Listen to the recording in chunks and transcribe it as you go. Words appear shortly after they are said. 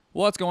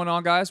What's going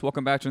on, guys?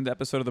 Welcome back to another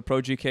episode of the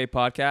Pro GK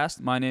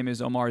podcast. My name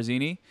is Omar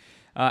Zini.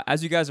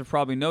 As you guys have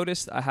probably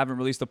noticed, I haven't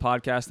released a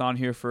podcast on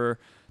here for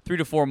 3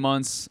 to 4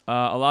 months.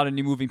 A lot of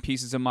new moving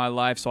pieces in my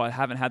life, so I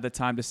haven't had the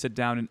time to sit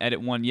down and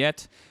edit one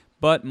yet.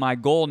 But my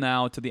goal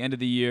now to the end of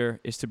the year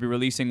is to be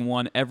releasing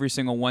one every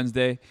single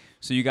Wednesday.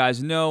 So you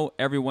guys know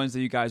every Wednesday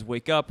you guys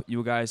wake up,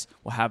 you guys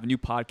will have a new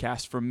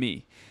podcast from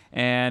me.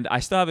 And I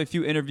still have a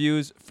few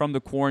interviews from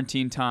the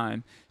quarantine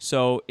time.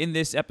 So in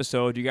this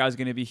episode, you guys are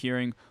going to be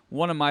hearing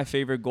one of my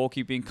favorite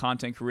goalkeeping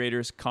content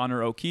creators,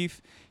 Connor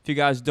O'Keefe. If you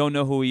guys don't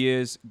know who he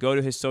is, go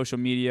to his social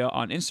media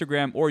on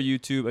Instagram or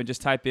YouTube and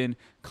just type in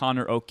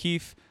Connor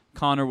O'Keefe,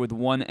 Connor with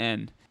one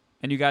N.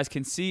 And you guys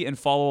can see and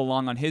follow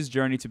along on his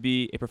journey to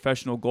be a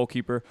professional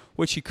goalkeeper,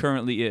 which he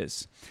currently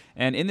is.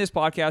 And in this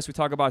podcast, we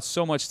talk about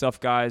so much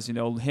stuff, guys. You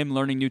know, him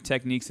learning new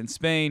techniques in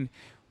Spain,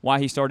 why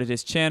he started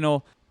his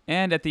channel,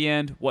 and at the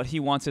end, what he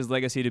wants his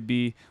legacy to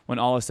be when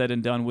all is said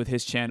and done with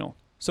his channel.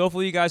 So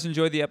hopefully you guys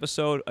enjoyed the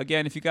episode.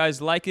 Again, if you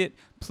guys like it,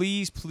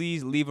 please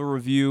leave a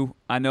review.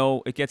 I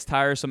know it gets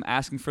tiresome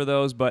asking for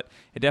those, but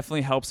it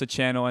definitely helps the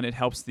channel and it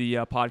helps the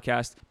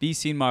podcast be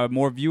seen by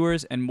more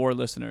viewers and more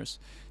listeners.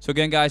 So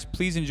again, guys,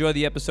 please enjoy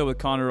the episode with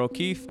Connor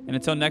O'Keefe. And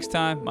until next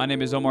time, my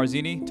name is Omar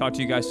Zini. Talk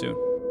to you guys soon.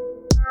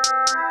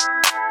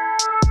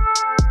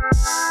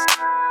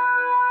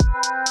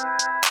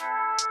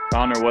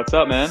 Connor, what's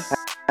up, man?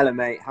 Hello,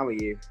 mate. How are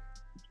you?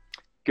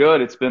 Good.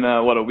 It's been,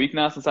 a week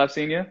now since I've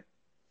seen you?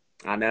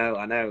 I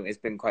know. It's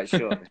been quite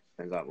short.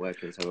 Things aren't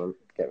working, so we'll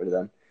get rid of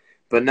them.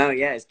 But no,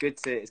 yeah, it's good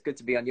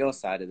to be on your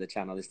side of the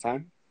channel this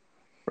time.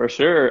 For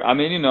sure. I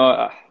mean,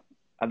 I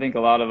think a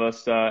lot of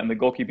us in the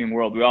goalkeeping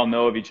world, we all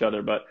know of each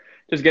other, but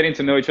just getting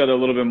to know each other a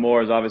little bit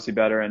more is obviously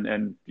better.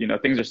 And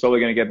things are slowly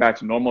going to get back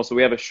to normal. So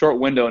we have a short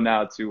window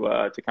now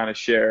to kind of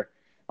share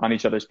on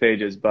each other's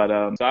pages. But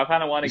so I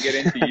kind of want to get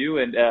into you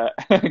and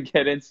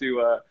get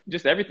into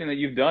just everything that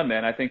you've done,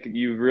 man. I think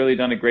you've really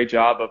done a great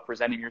job of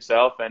presenting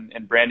yourself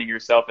and branding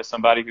yourself as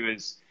somebody who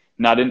is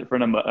not in it for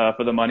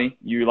the money.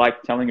 You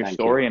like telling your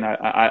story, and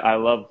I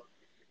love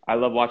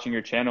watching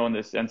your channel in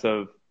the sense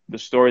of the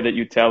story that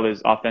you tell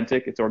is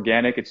authentic, it's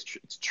organic, it's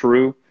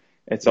true.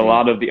 It's a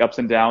lot of the ups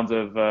and downs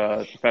of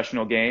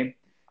professional game.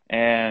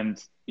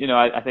 And,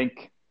 I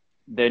think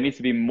there needs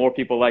to be more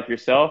people like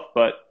yourself,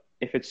 but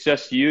if it's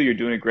just you, you're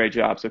doing a great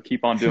job. So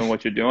keep on doing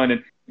what you're doing.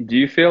 And do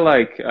you feel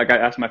like I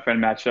asked my friend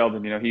Matt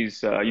Sheldon,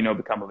 he's,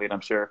 become elite,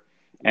 I'm sure.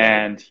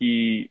 And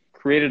he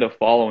created a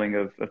following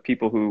of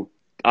people who,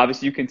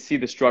 obviously you can see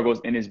the struggles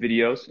in his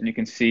videos and you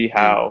can see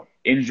how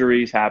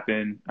injuries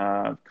happen,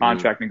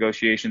 contract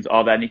negotiations,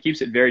 all that. And he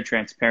keeps it very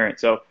transparent.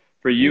 So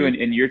for you and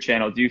in your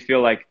channel, do you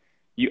feel like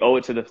you owe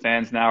it to the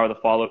fans now or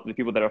the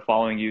people that are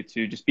following you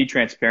to just be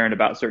transparent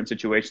about certain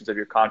situations of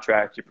your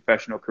contract, your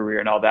professional career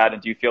and all that?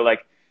 And do you feel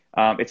like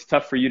it's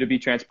tough for you to be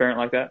transparent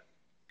like that?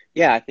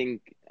 Yeah,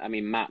 I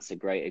mean, Matt's a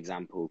great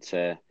example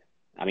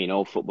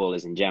all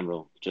footballers in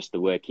general. Just the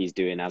work he's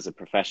doing as a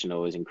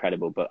professional is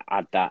incredible, but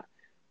add that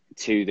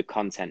to the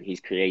content he's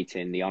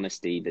creating, the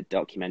honesty, the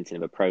documenting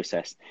of a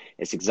process.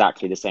 It's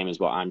exactly the same as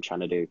what I'm trying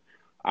to do.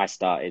 I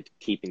started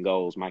Keeping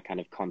Goals, my kind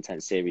of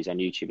content series on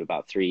YouTube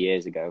about 3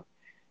 years ago.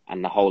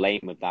 And the whole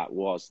aim of that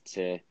was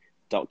to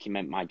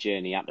document my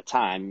journey at the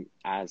time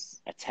as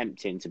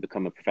attempting to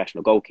become a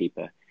professional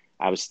goalkeeper.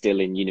 I was still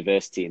in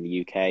university in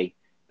the UK.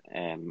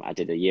 I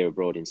did a year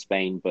abroad in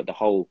Spain, but the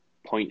whole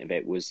point of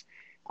it was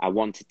I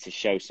wanted to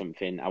show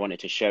something. I wanted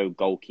to show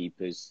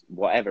goalkeepers,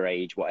 whatever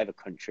age, whatever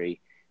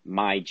country,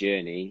 my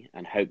journey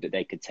and hope that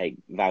they could take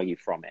value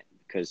from it.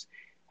 Because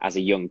as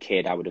a young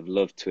kid, I would have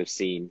loved to have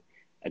seen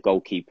a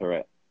goalkeeper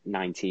at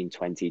 19,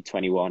 20,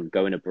 21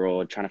 going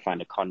abroad, trying to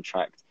find a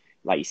contract.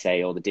 Like you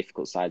say, all the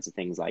difficult sides of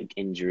things like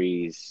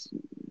injuries,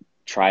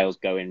 trials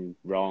going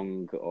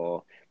wrong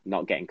or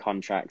not getting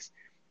contracts.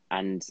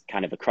 And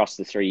kind of across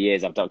the 3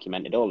 years, I've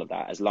documented all of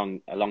that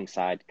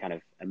alongside kind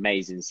of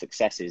amazing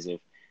successes of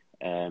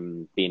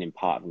being in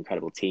part of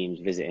incredible teams,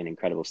 visiting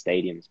incredible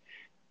stadiums.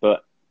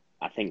 But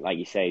I think, like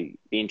you say,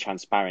 being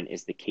transparent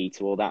is the key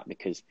to all that,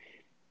 because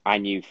I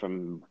knew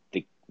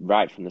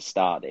right from the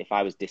start that if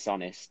I was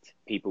dishonest,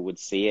 people would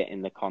see it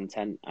in the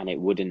content and it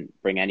wouldn't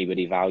bring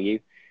anybody value.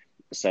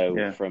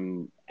 So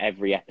from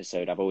every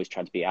episode, I've always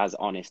tried to be as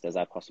honest as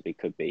I possibly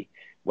could be,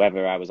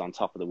 whether I was on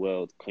top of the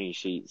world, clean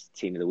sheets,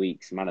 team of the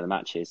weeks, man of the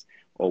matches,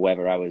 or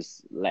whether I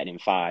was letting in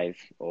 5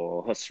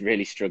 or us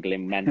really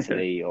struggling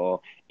mentally or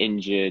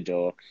injured,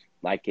 or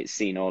like it's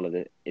seen all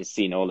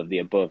of the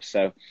above.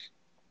 So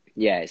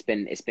yeah, it's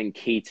been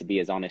key to be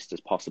as honest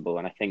as possible.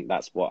 And I think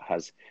that's what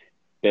has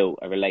built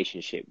a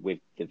relationship with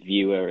the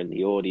viewer and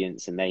the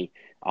audience. And they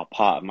are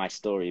part of my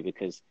story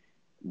because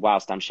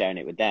whilst I'm sharing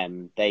it with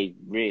them, they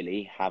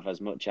really have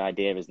as much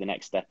idea as the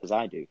next step as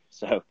I do.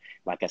 So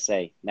like I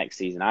say, next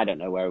season, I don't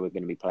know where we're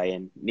going to be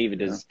playing. Neither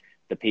does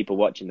the people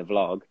watching the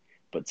vlog,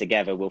 but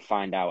together we'll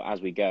find out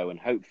as we go. And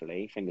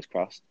hopefully, fingers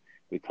crossed,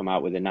 we come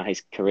out with a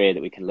nice career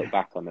that we can look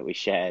back on that we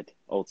shared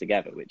all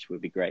together, which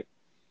would be great.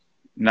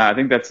 No, I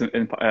think that's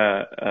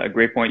a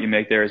great point you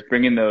make there, is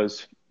bringing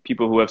those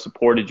people who have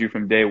supported you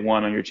from day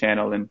one on your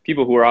channel, and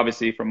people who are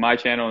obviously from my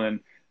channel and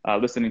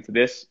listening to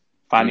this,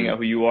 finding out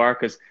who you are.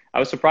 Because I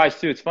was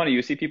surprised too. It's funny,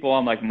 you see people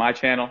on like my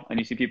channel and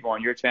you see people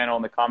on your channel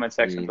in the comment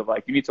sections of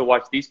like, you need to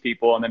watch these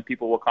people, and then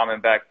people will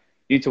comment back,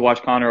 you need to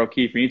watch Connor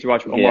O'Keefe, you need to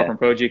watch Omar from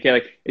Pro GK.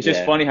 Like, it's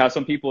just funny how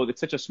some people,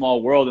 it's such a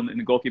small world in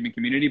the goalkeeping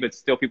community, but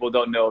still people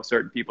don't know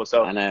certain people.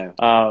 So I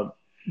know.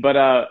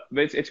 But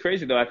it's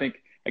crazy though. I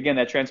think, again,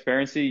 that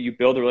transparency, you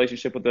build a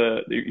relationship with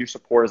your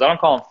supporters. I don't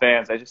call them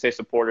fans, I just say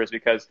supporters,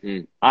 because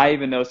I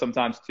even know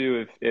sometimes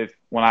too, if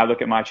when I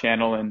look at my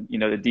channel and, you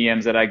know, the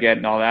DMs that I get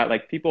and all that,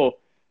 like, people,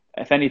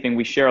 if anything,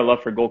 we share a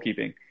love for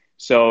goalkeeping.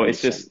 So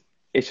 100%.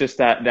 it's just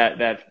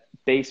that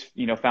base,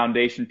 you know,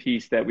 foundation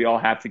piece that we all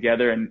have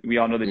together, and we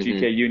all know the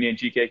GK Union,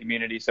 GK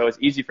community. So it's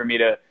easy for me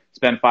to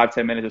spend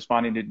 5-10 minutes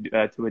responding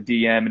to a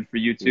DM, and for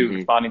you too,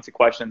 responding to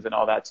questions and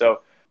all that.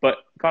 So, but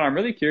Connor, I'm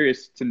really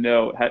curious to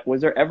know,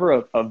 was there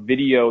ever a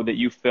video that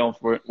you filmed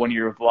for one of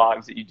your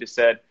vlogs that you just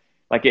said,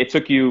 like, it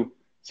took you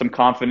some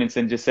confidence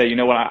and just say, you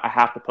know what, I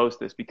have to post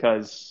this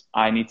because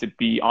I need to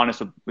be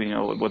honest with, you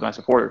know, with my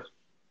supporters?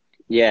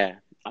 Yeah.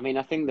 I mean,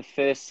 I think the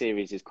first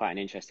series is quite an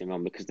interesting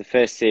one, because the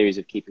first series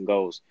of Keeping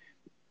Goals,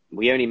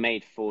 we only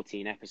made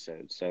 14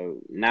 episodes. So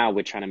now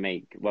we're trying to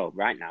make, well,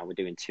 right now we're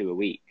doing 2 a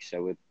week.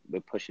 So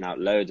we're pushing out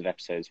loads of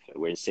episodes.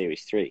 We're in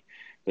series 3.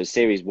 But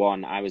series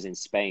 1, I was in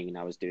Spain.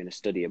 I was doing a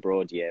study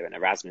abroad year, an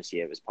Erasmus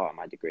year as part of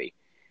my degree.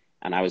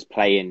 And I was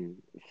playing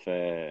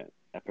for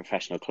a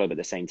professional club at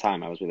the same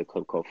time. I was with a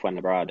club called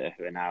Fuenlabrada,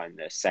 who are now in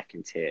the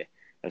 2nd tier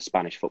of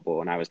Spanish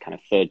football. And I was kind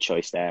of 3rd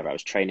choice there. I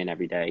was training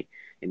every day.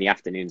 In the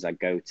afternoons, I'd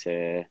go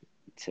to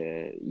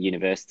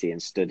university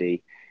and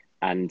study.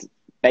 And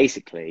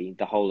basically,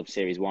 the whole of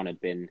series 1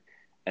 had been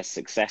a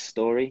success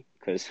story,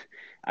 because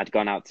I'd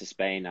gone out to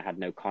Spain. I had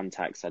no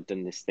contacts. I'd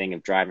done this thing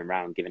of driving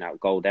around, giving out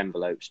gold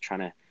envelopes, trying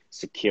to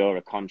secure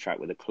a contract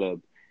with a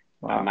club.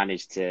 Wow. I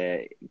managed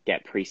to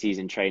get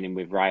pre-season training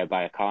with Rayo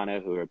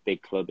Vallecano, who are a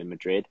big club in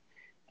Madrid.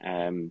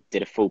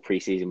 Did a full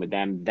pre-season with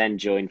them, then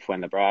joined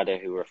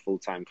Fuenlabrada, who were a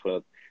full-time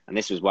club. And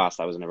this was whilst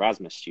I was an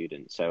Erasmus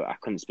student, so I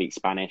couldn't speak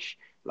Spanish.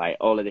 Like,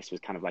 all of this was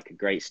kind of like a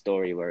great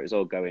story where it was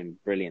all going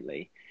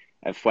brilliantly.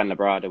 At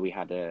Fuenlabrada, we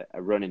had a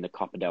run in the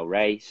Copa del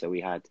Rey, so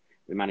we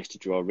managed to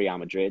draw Real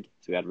Madrid.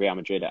 So we had Real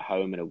Madrid at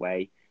home and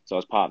away. So I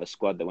was part of the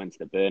squad that went to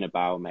the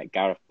Bernabeu, met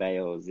Gareth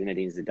Bale,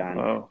 Zinedine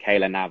Zidane,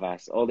 Keylor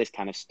Navas, all this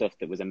kind of stuff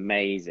that was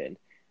amazing.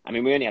 I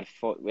mean, we only had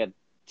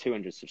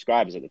 200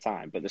 subscribers at the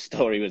time, but the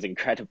story was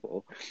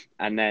incredible.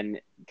 And then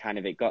kind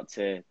of it got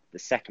to the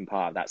second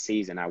part of that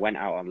season. I went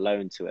out on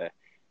loan to a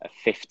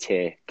 5th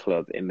tier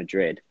club in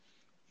Madrid.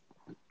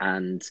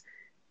 And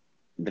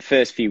the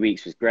first few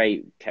weeks was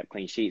great, kept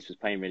clean sheets, was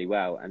playing really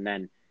well. And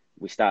then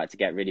we started to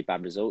get really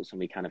bad results, and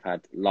we kind of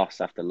had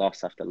loss after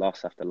loss after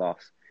loss after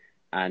loss.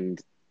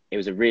 And it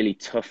was a really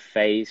tough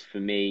phase for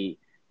me,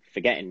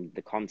 forgetting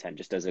the content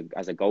just as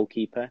a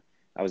goalkeeper.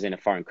 I was in a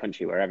foreign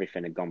country where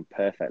everything had gone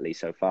perfectly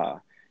so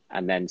far.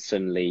 And then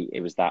suddenly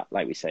it was that,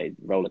 like we say,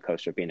 roller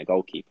coaster of being a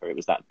goalkeeper. It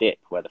was that dip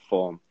where the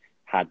form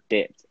had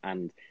dipped,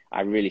 and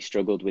I really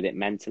struggled with it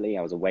mentally.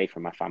 I was away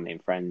from my family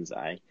and friends.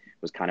 I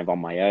was kind of on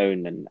my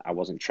own, and I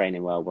wasn't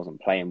training well, wasn't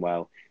playing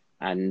well.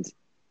 And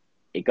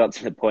it got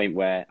to the point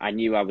where I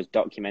knew I was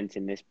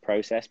documenting this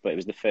process, but it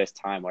was the first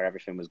time where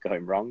everything was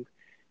going wrong.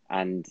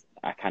 And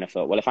I kind of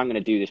thought, well, if I'm going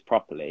to do this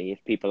properly,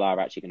 if people are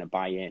actually going to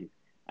buy in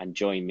and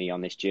join me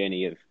on this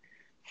journey of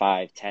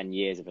 5-10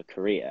 years of a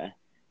career,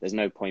 there's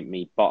no point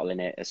me bottling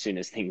it as soon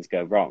as things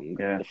go wrong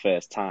the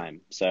first time.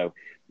 So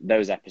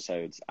those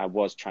episodes, I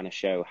was trying to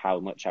show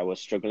how much I was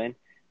struggling.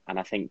 And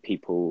I think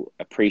people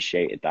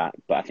appreciated that.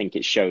 But I think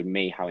it showed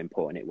me how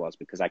important it was,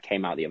 because I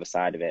came out the other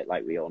side of it,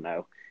 like we all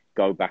know,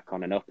 go back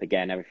on and up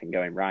again, everything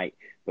going right.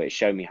 But it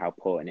showed me how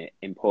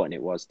important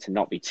it was to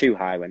not be too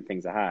high when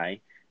things are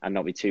high, and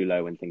not be too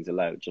low when things are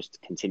low. Just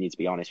continue to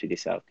be honest with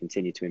yourself,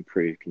 continue to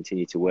improve,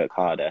 continue to work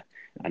harder.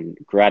 And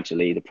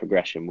gradually the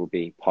progression will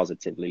be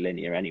positively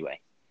linear anyway.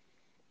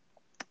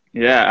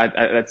 Yeah,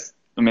 that's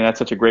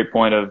such a great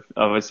point of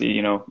obviously,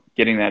 you know,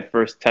 getting that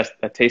first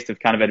a taste of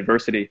kind of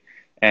adversity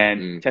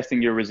and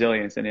testing your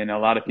resilience. And a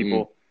lot of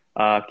people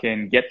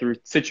can get through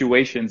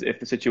situations if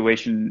the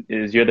situation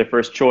is you're the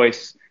first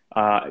choice,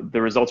 the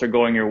results are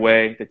going your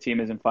way, the team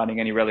isn't fighting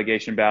any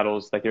relegation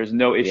battles, like there's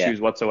no issues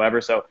whatsoever.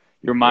 So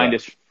your mind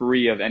is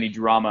free of any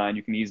drama, and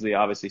you can easily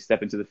obviously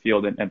step into the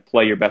field and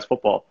play your best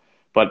football.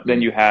 But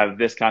then you have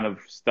this kind of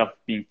stuff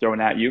being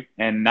thrown at you,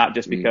 and not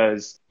just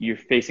because you're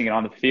facing it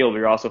on the field,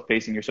 you're also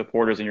facing your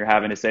supporters, and you're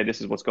having to say, this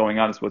is what's going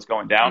on, this is what's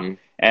going down.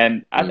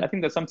 And I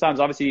think that sometimes,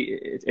 obviously,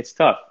 it's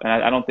tough. And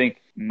I don't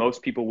think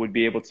most people would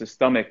be able to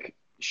stomach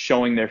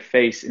showing their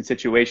face in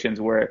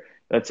situations where,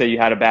 let's say you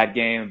had a bad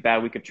game, a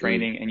bad week of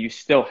training, and you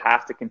still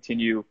have to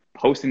continue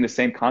posting the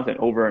same content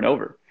over and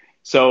over.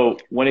 So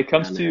when it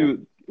comes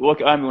to,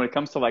 when it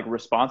comes to like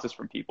responses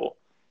from people,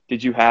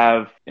 did you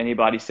have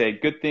anybody say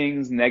good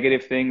things,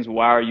 negative things?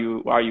 Why are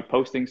you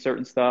posting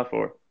certain stuff?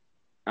 Or,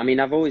 I mean,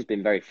 I've always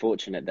been very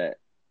fortunate that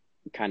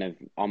kind of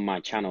on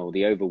my channel,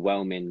 the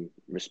overwhelming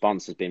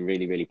response has been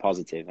really, really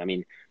positive. I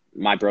mean,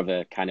 my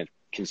brother kind of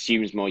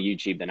consumes more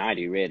YouTube than I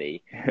do,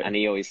 really. And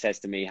he always says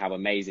to me how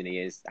amazing he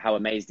is, how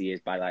amazed he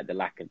is by like the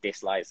lack of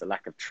dislikes, the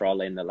lack of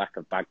trolling, the lack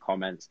of bad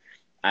comments.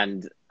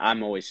 And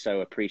I'm always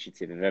so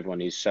appreciative of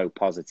everyone who's so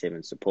positive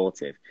and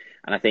supportive.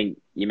 And I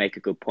think you make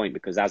a good point,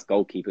 because as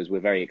goalkeepers, we're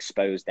very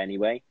exposed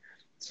anyway.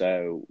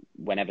 So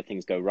whenever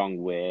things go wrong,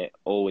 we're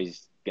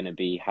always going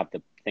to have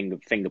the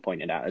finger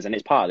pointed at us, and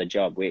it's part of the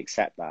job. We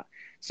accept that.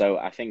 So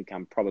I think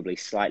I'm probably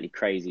slightly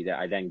crazy that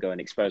I then go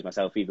and expose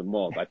myself even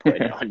more by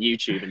putting it on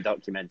YouTube and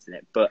documenting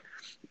it. But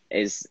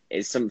is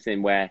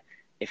something where,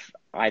 if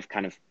I've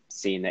kind of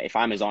seen that if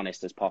I'm as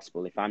honest as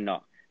possible, if I'm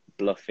not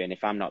bluffing,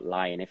 if I'm not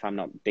lying, if I'm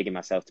not bigging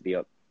myself to be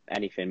up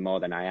anything more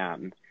than I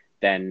am,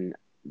 then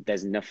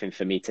there's nothing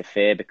for me to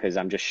fear, because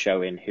I'm just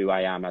showing who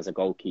I am as a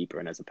goalkeeper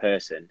and as a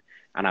person.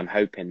 And I'm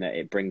hoping that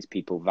it brings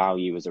people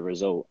value as a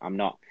result.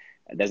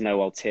 There's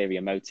no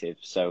ulterior motive.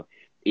 So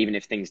even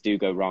if things do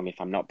go wrong, if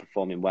I'm not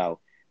performing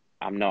well,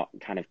 I'm not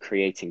kind of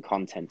creating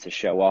content to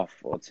show off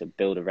or to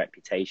build a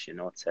reputation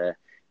or to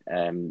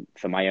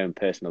for my own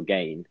personal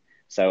gain.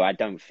 So I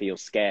don't feel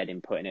scared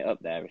in putting it up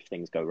there if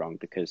things go wrong,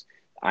 because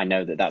I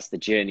know that that's the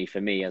journey for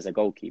me as a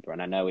goalkeeper,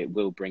 and I know it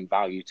will bring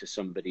value to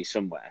somebody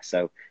somewhere.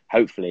 So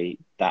hopefully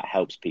that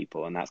helps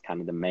people, and that's kind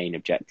of the main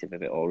objective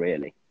of it all,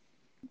 really.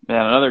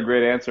 Yeah, another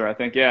great answer. I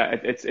think, yeah,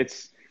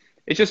 it's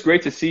just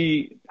great to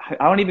see. I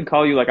don't even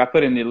call you, like I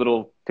put in the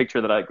little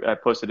picture that I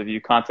posted of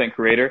you, content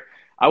creator.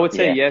 I would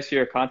say, yes,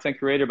 you're a content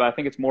creator, but I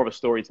think it's more of a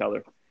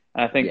storyteller.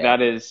 And I think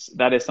that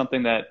is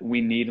something that we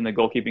need in the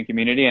goalkeeping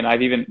community. And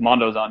I've even,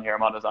 Armando's on here.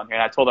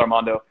 And I told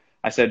Armando,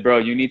 I said, bro,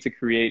 you need to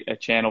create a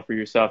channel for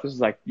yourself. This is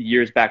like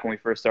years back when we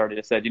first started.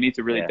 I said, you need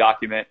to really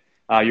document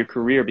your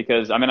career,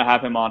 because I'm going to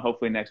have him on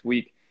hopefully next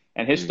week.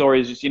 And his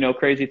story is just,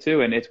 crazy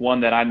too. And it's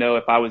one that I know,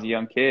 if I was a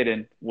young kid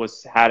and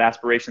had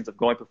aspirations of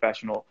going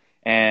professional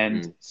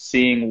and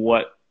seeing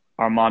what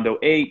Armando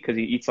ate, because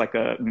he eats like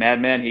a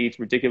madman, he eats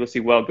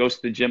ridiculously well, goes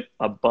to the gym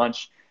a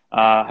bunch,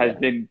 has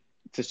been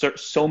to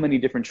so many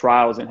different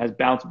trials and has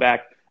bounced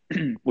back,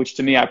 which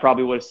to me, I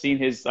probably would have seen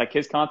his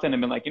content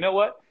and been like, you know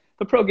what?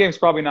 The pro game is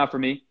probably not for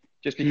me,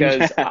 just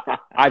because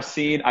I've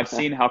seen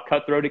how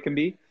cutthroat it can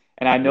be.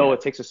 And I know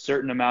it takes a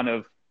certain amount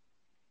of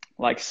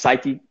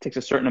psyche, takes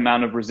a certain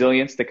amount of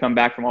resilience to come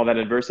back from all that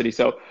adversity.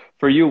 So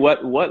for you,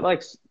 what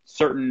like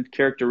certain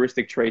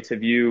characteristic traits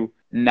have you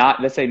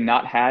not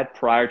had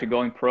prior to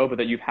going pro, but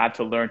that you've had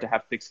to learn to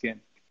have thick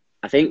skin?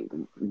 I think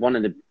one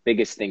of the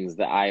biggest things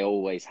that I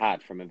always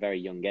had from a very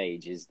young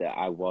age is that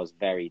I was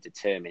very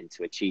determined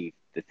to achieve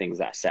the things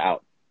that I set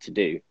out to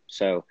do.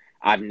 So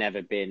I've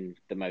never been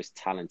the most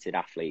talented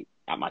athlete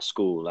at my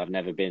school. I've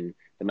never been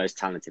the most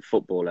talented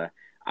footballer.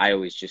 I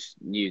always just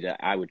knew that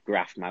I would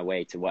graft my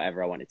way to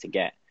whatever I wanted to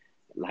get.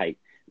 Like,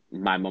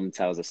 my mum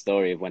tells a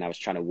story of when I was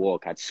trying to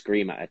walk, I'd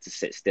scream at her to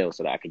sit still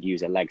so that I could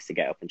use her legs to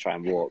get up and try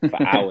and walk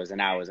for hours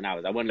and hours and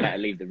hours. I wouldn't let her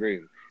leave the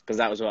room, because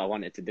that was what I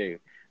wanted to do.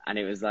 And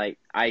it was like,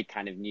 I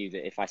kind of knew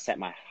that if I set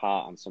my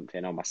heart on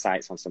something, or my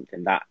sights on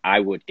something, that I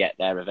would get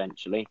there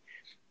eventually.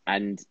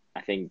 And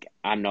I think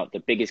I'm not the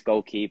biggest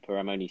goalkeeper.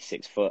 I'm only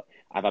 6 foot.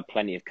 I've had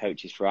plenty of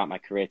coaches throughout my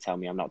career tell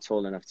me I'm not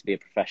tall enough to be a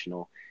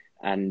professional.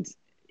 And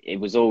it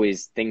was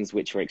always things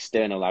which were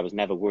external I was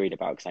never worried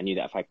about, because I knew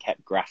that if I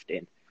kept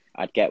grafting,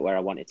 I'd get where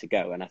I wanted to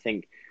go. And I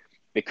think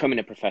becoming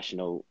a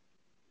professional,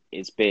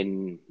 it's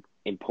been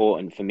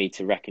important for me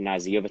to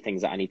recognize the other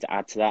things that I need to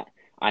add to that.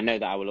 I know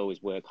that I will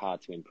always work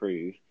hard to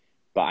improve,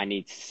 but I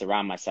need to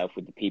surround myself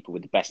with the people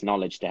with the best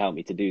knowledge to help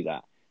me to do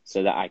that,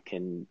 so that I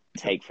can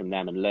take from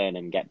them and learn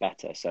and get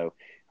better. So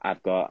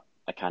I've got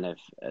a kind of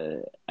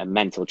a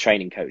mental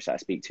training coach that I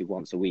speak to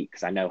once a week,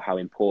 because I know how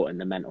important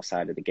the mental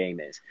side of the game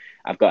is.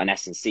 I've got an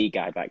S&C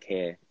guy back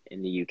here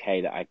in the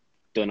UK that I've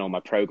done all my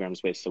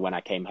programs with. So when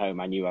I came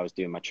home, I knew I was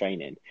doing my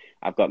training.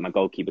 I've got my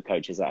goalkeeper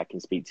coaches that I can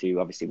speak to.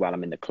 Obviously, while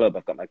I'm in the club,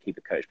 I've got my keeper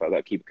coach, but I've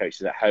got keeper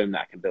coaches at home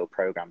that I can build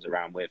programs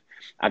around with.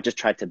 I've just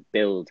tried to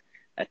build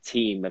a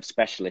team of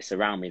specialists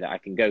around me that I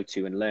can go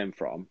to and learn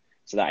from,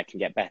 so that I can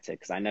get better,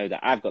 because I know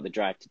that I've got the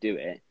drive to do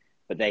it,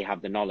 but they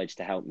have the knowledge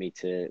to help me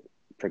to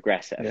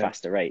progress at a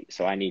faster rate.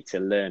 So I need to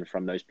learn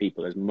from those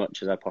people as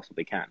much as I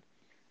possibly can.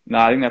 No,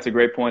 I think that's a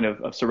great point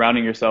of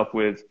surrounding yourself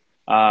with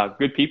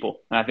good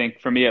people. And I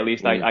think for me, at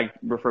least, I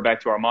refer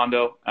back to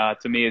Armando.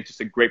 To me, it's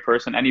just a great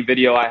person. Any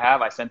video I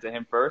have, I send to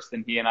him first,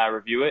 and he and I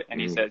review it.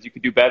 And he says, you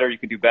could do better, you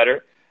could do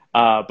better.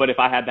 But if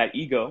I had that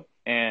ego,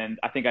 and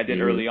I think I did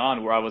early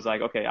on, where I was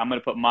like, okay, I'm going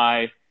to put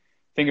my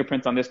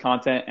fingerprints on this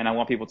content, and I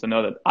want people to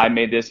know that I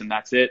made this, and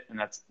that's it, and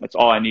that's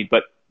all I need.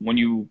 But when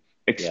you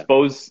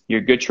expose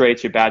your good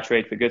traits, your bad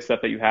traits, the good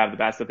stuff that you have, the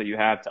bad stuff that you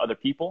have to other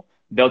people,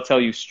 they'll tell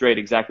you straight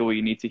exactly what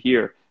you need to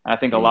hear. And I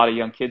think a lot of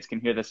young kids can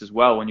hear this as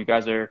well. When you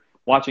guys are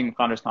watching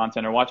Connor's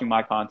content or watching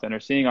my content or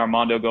seeing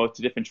Armando go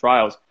to different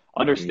trials,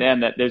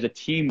 understand that there's a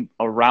team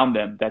around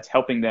them that's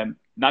helping them,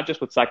 not just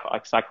with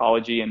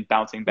psychology and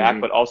bouncing back,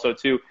 but also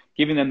too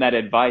giving them that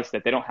advice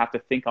that they don't have to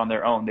think on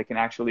their own. They can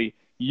actually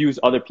use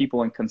other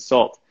people and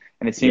consult.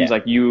 And it seems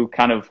like you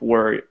kind of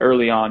were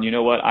early on, you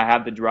know what, I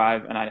have the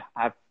drive, and I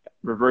have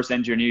reverse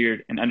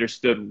engineered and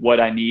understood what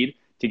I need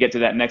to get to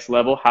that next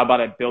level. How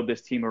about I build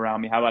this team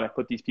around me? How about I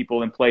put these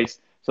people in place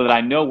so that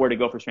I know where to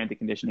go for strength and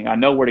conditioning? I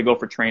know where to go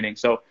for training.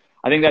 So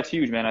I think that's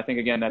huge, man. I think,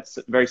 again, that's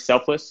very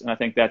selfless. And I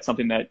think that's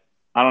something that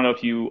I don't know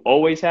if you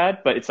always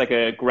had, but it's like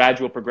a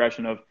gradual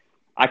progression of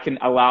I can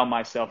allow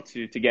myself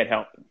to get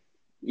help.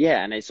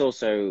 Yeah, and it's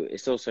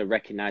also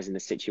recognizing the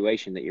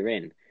situation that you're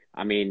in.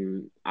 I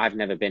mean, I've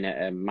never been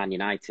at a Man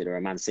United or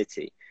a Man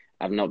City.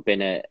 I've not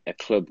been at a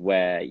club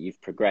where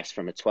you've progressed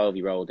from a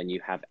 12-year-old and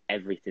you have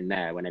everything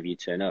there whenever you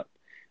turn up.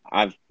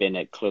 I've been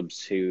at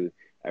clubs who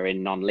are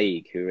in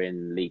non-league, who are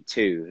in League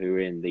Two, who are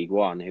in League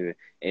One, who are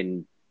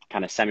in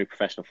kind of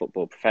semi-professional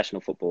football,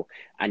 professional football,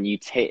 and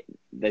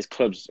there's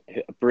clubs,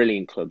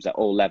 brilliant clubs at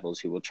all levels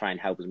who will try and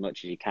help as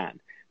much as you can,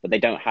 but they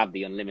don't have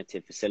the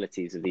unlimited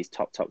facilities of these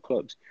top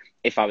clubs.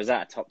 If I was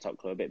at a top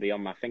club, it'd be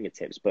on my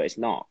fingertips, but it's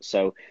not.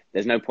 So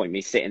there's no point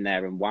me sitting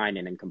there and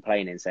whining and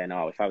complaining, saying,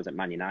 "Oh, if I was at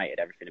Man United,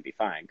 everything would be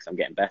fine because I'm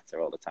getting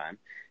better all the time."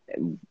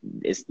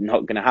 It's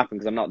not going to happen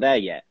because I'm not there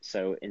yet.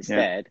 So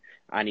instead,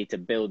 I need to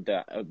build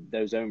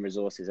those own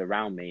resources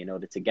around me in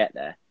order to get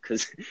there.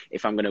 Because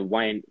if I'm going to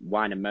whine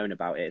and moan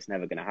about it, it's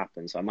never going to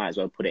happen. So I might as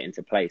well put it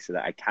into place so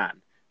that I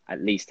can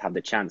at least have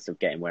the chance of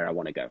getting where I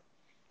want to go.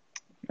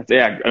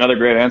 Yeah, another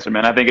great answer,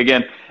 man. I think,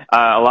 again,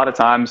 a lot of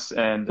times,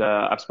 and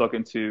I've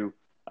spoken to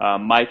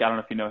Mike. I don't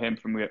know if you know him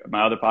from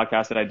my other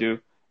podcast that I do,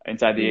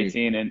 Inside the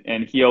 18,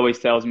 and he always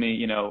tells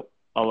me,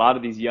 a lot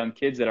of these young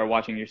kids that are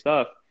watching your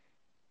stuff,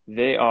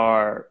 they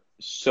are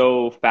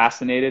so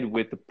fascinated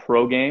with the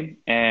pro game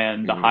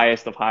and the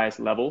highest of highest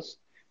levels,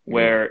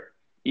 where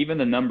even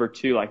the number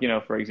two, like,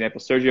 for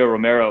example, Sergio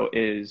Romero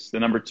is the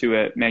number two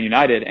at Man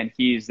United, and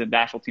he's the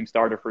national team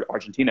starter for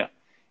Argentina.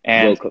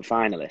 And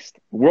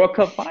World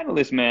Cup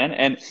finalist, man.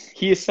 And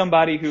he is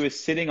somebody who is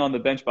sitting on the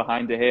bench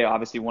behind De Gea,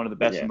 obviously one of the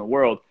best in the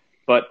world.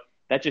 But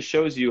that just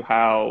shows you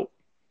how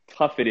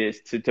tough it is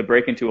to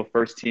break into a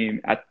first team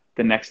at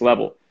the next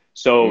level.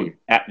 So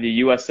at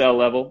the USL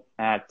level,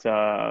 at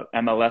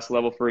MLS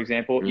level, for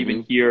example,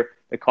 even here,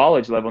 the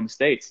college level in the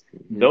States,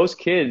 those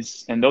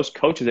kids and those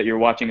coaches that you're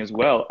watching as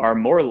well are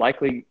more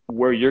likely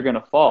where you're going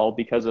to fall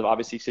because of,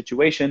 obviously,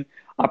 situation,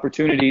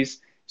 opportunities.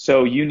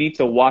 So you need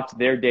to watch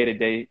their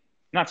day-to-day,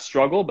 not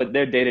struggle, but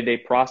their day-to-day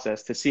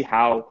process to see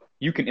how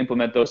you can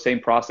implement those same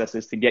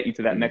processes to get you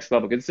to that next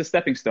level. Because it's a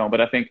stepping stone.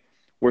 But I think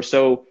we're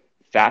so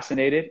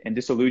fascinated and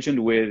disillusioned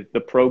with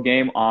the pro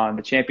game on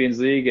the Champions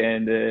League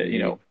and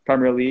the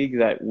Premier League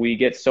that we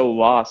get so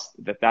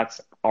lost that that's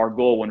our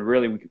goal when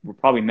really we're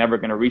probably never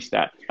going to reach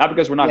that. Not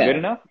because we're not good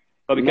enough,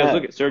 but because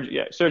look at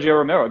Sergio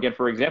Romero, again,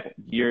 for example.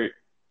 You're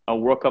a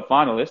World Cup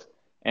finalist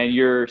and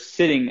you're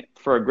sitting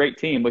for a great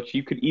team, but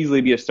you could easily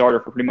be a starter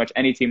for pretty much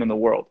any team in the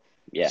world.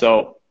 Yeah.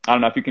 So I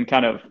don't know if you can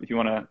if you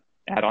want to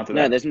add on to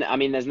that.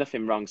 There's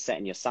nothing wrong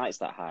setting your sights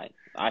that high.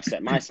 I've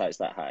set my sights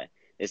that high.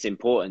 It's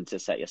important to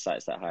set your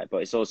sights that high,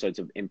 but it's also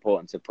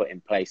important to put in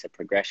place a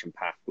progression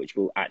path which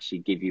will actually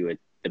give you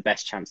the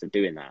best chance of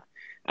doing that.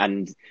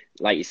 And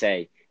like you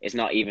say, it's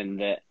not even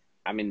that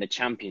I'm in the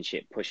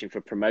Championship pushing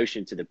for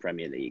promotion to the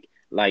Premier League.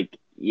 Like,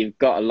 you've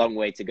got a long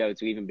way to go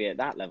to even be at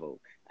that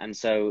level. And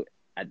so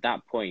at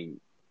that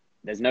point,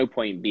 there's no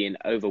point being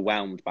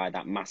overwhelmed by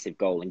that massive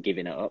goal and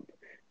giving it up.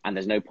 And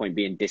there's no point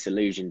being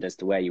disillusioned as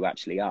to where you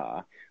actually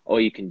are.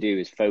 All you can do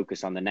is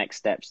focus on the next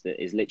steps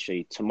that is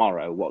literally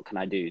tomorrow. What can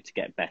I do to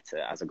get better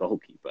as a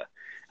goalkeeper?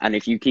 And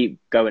if you keep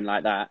going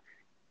like that,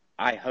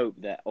 I hope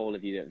that all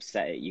of you that have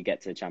set it, you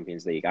get to the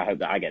Champions League. I hope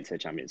that I get to the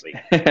Champions League.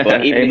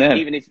 But even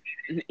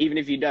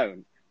if you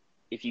don't,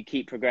 if you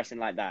keep progressing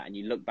like that and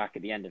you look back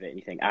at the end of it and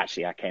you think,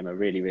 actually, I came a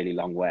really, really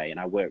long way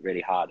and I worked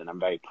really hard and I'm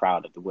very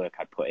proud of the work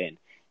I put in,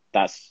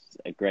 that's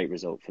a great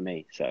result for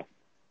me. So.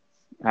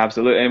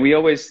 Absolutely. And we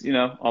always, a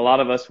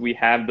lot of us, we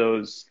have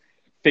those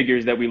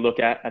figures that we look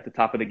at the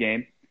top of the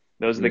game.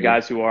 Those are the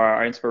guys who are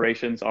our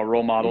inspirations, our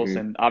role models.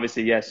 And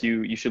obviously, yes,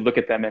 you should look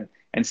at them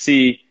and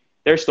see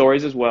their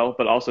stories as well,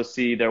 but also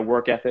see their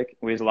work ethic.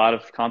 There's a lot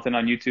of content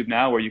on YouTube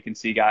now where you can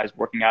see guys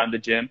working out in the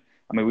gym.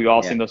 I mean, we've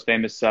all seen those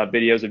famous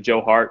videos of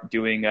Joe Hart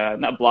doing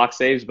not block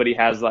saves, but he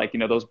has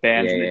those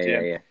bands in the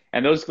gym. Yeah.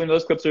 And those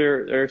clips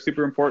are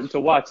super important to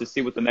watch to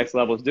see what the next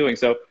level is doing.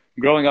 So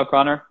growing up,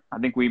 Connor, I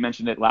think we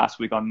mentioned it last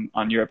week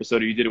on your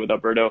episode, or you did it with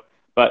Alberto.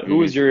 But who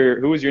was your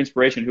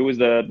inspiration? Who was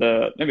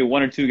the maybe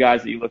one or two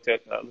guys that you looked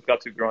up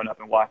to growing up,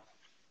 and why?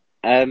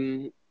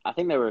 I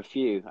think there were a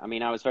few. I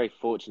mean, I was very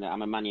fortunate.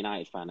 I'm a Man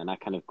United fan, and I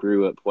kind of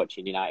grew up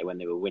watching United when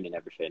they were winning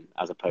everything,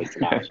 as opposed to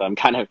now. So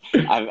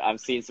I've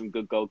seen some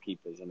good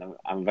goalkeepers, and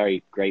I'm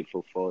very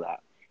grateful for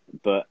that.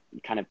 But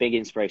kind of big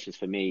inspirations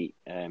for me,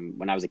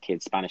 when I was a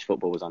kid, Spanish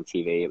football was on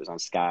TV. It was on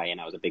Sky, and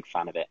I was a big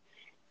fan of it.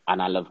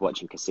 And I loved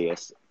watching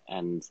Casillas,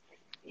 and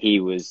he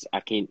was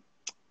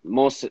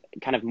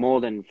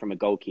more than from a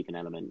goalkeeping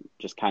element,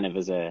 just kind of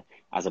as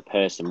a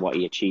person, what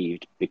he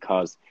achieved,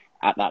 because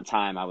at that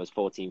time I was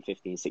 14,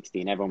 15,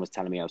 16. Everyone was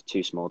telling me I was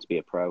too small to be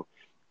a pro.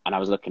 And I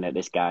was looking at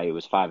this guy who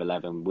was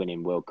 5'11",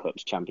 winning World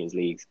Cups, Champions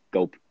Leagues,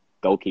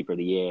 goalkeeper of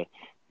the year.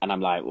 And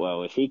I'm like,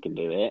 well, if he can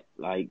do it,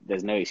 like,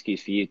 there's no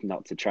excuse for you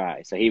not to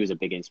try. So he was a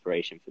big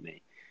inspiration for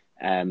me.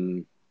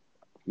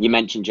 You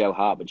mentioned Joe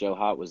Hart, but Joe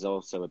Hart was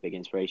also a big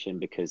inspiration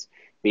because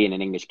being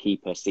an English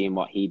keeper, seeing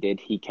what he did,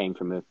 he came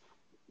from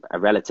a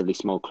relatively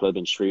small club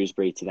in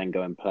Shrewsbury to then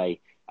go and play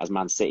as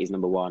Man City's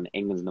number one,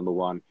 England's number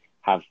one,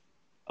 have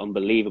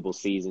unbelievable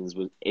seasons.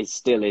 It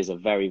still is a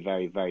very,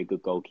 very, very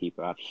good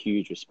goalkeeper. I have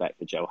huge respect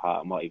for Joe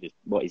Hart and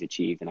what he's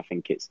achieved, and I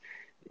think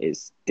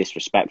it's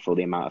disrespectful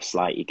the amount of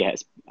slight he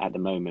gets at the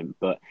moment.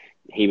 But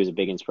he was a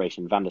big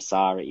inspiration. Van der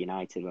Sar at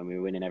United when we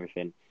were winning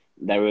everything.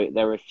 There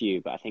were a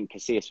few, but I think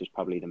Casillas was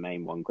probably the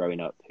main one growing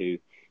up who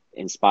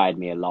inspired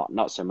me a lot.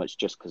 Not so much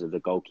just because of the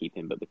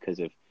goalkeeping, but because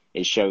of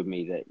it showed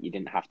me that you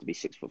didn't have to be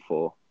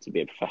 6'4" to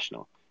be a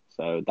professional.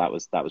 So that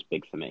was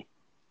big for me.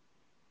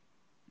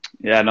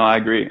 Yeah, no, I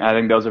agree. I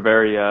think those are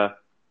very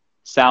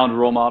sound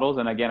role models.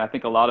 And again, I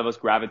think a lot of us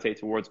gravitate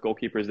towards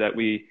goalkeepers that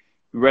we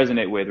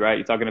resonate with, right?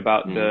 You're talking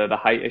about the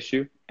height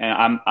issue.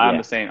 And I'm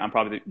the same.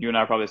 You and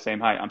I are probably the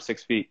same height. I'm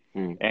 6 feet.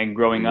 And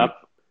growing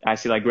up, I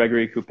see like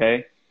Gregory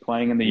Coupé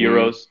playing in the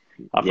Euros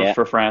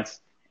for France.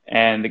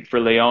 And for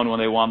Lyon when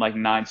they won like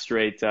 9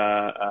 straight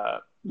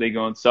Ligue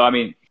 1. So, I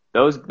mean,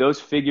 those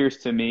figures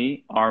to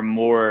me are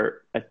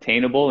more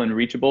attainable and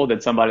reachable than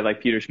somebody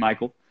like Peter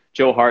Schmeichel.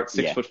 Joe Hart,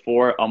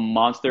 6'4", a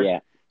monster. Yeah.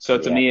 So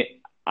to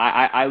me,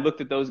 I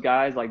looked at those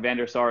guys like Van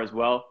der Sar as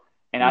well,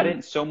 and I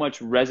didn't so much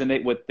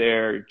resonate with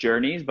their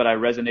journeys, but I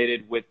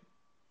resonated with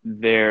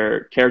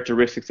their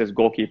characteristics as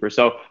goalkeepers.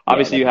 So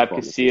obviously you have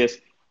Casillas.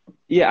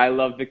 Yeah, I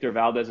love Victor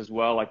Valdez as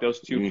well. Like those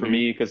two for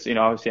me, because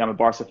obviously I'm a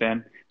Barca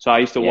fan, so I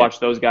used to watch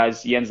those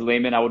guys. Jens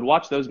Lehmann, I would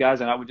watch those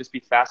guys, and I would just be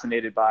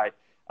fascinated by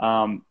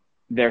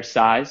their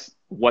size,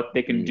 what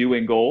they can do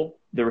in goal,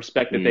 the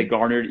respect that they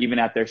garnered even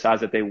at their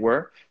size that they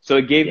were. So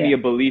it gave me a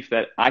belief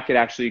that I could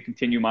actually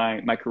continue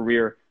my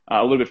career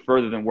a little bit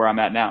further than where I'm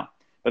at now.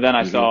 But then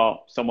I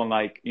saw someone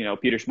like,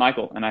 Peter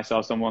Schmeichel, and I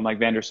saw someone like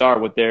Van der Sar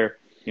with their,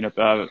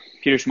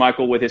 Peter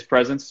Schmeichel with his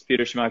presence,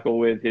 Peter Schmeichel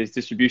with his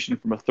distribution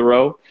from a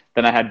throw.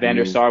 Then I had Van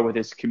der Sar with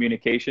his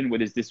communication,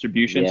 with his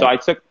distribution. So I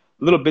took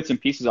little bits and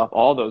pieces off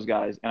all those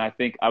guys, and I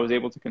think I was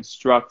able to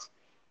construct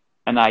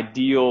an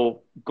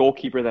ideal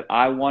goalkeeper that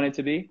I wanted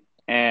to be.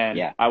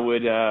 And I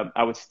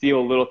would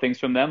steal little things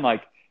from them.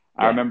 Like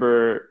I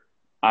remember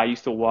I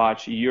used to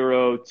watch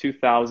Euro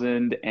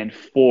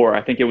 2004.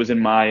 I think it was in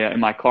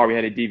my car. We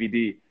had a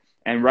DVD.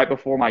 And right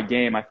before my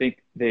game, I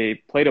think they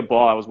played a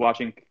ball. I was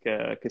watching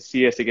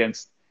Casillas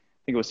against,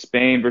 I think it was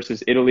Spain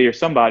versus Italy or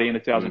somebody in the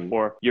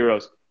 2004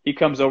 Euros. He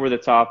comes over the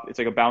top. It's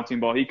like a bouncing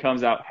ball. He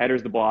comes out,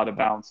 headers the ball out of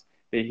bounds.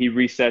 He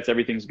resets.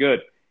 Everything's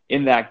good.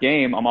 In that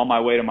game, I'm on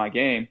my way to my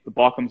game. The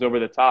ball comes over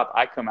the top.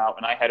 I come out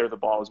and I header the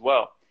ball as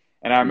well.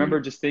 And I remember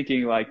just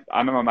thinking, like, I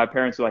remember my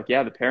parents were like,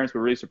 yeah, the parents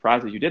were really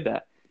surprised that you did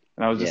that.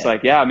 And I was just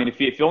like, yeah, I mean,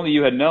 if only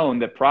you had known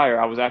that prior,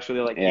 I was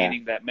actually like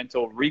gaining that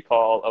mental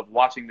recall of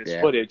watching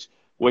this footage,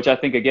 which I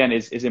think, again,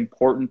 is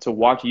important to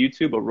watch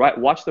YouTube, but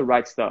watch the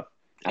right stuff.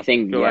 I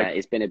think,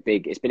 it's been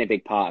a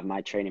big part of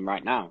my training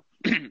right now.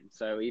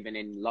 So even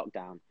in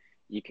lockdown,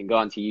 you can go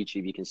onto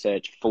YouTube, you can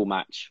search full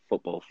match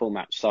football, full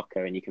match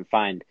soccer, and you can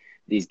find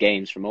these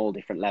games from all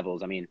different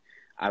levels. I mean,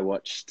 I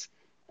watched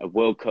a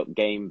World Cup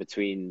game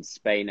between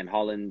Spain and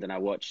Holland, and I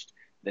watched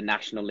the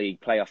National League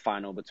playoff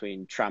final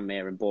between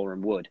Tranmere and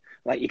Boreham Wood.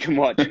 Like, you can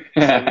watch so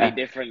many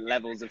different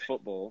levels of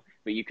football,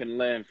 but you can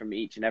learn from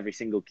each and every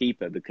single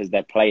keeper because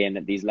they're playing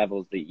at these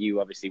levels that you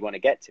obviously want to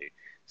get to.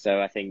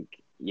 So I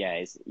think,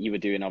 you were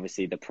doing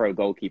obviously the pro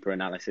goalkeeper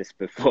analysis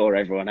before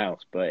everyone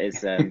else, but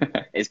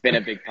it's been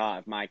a big part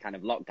of my kind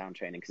of lockdown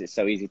training because it's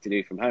so easy to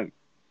do from home.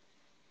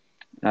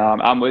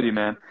 I'm with you,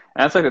 man.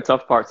 And that's like the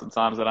tough part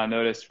sometimes that I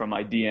notice from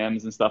my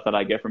DMs and stuff that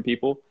I get from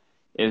people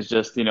is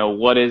just,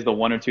 what is the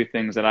 1 or 2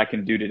 things that I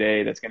can do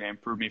today that's going to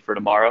improve me for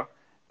tomorrow?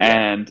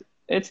 And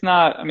it's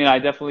not, I mean, I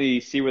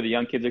definitely see where the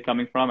young kids are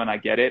coming from and I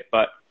get it,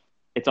 but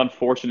it's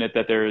unfortunate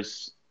that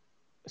there's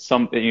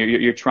something,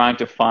 you're trying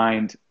to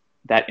find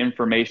that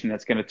information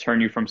that's going to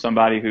turn you from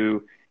somebody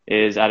who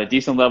is at a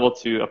decent level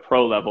to a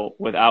pro level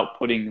without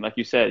putting, like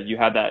you said, you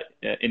have that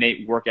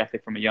innate work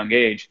ethic from a young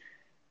age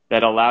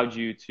that allowed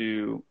you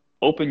to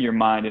open your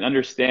mind and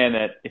understand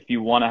that if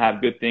you want to have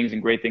good things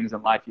and great things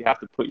in life, you have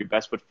to put your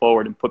best foot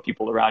forward and put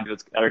people around you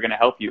that are going to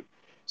help you.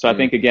 So I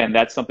think, again,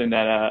 that's something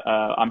that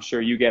I'm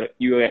sure you get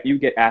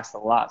asked a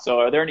lot.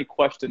 So are there any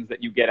questions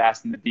that you get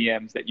asked in the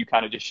DMs that you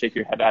kind of just shake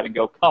your head at and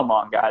go, come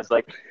on, guys,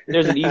 like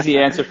there's an easy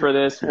answer for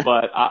this,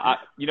 but I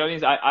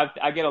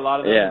get a lot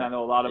of them, and I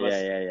know a lot of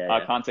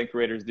us content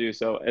creators do.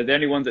 So are there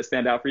any ones that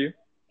stand out for you?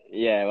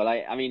 Yeah, well,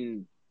 I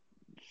mean,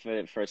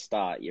 for a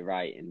start, you're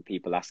right in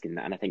people asking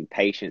that. And I think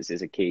patience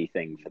is a key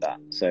thing for that.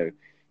 So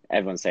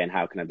everyone's saying,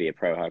 how can I be a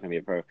pro? How can I be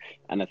a pro?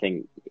 And I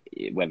think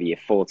whether you're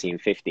 14,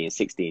 15,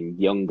 16,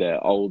 younger,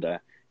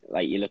 older,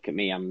 like you look at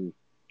me, I'm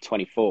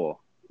 24.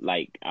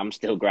 Like I'm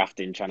still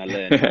grafting, trying to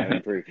learn, trying to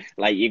improve.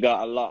 Like you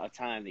got a lot of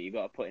time that you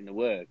got to put in the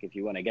work if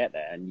you want to get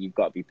there. And you've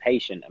got to be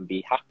patient and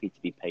be happy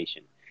to be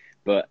patient.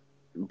 But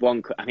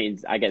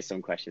I get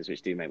some questions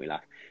which do make me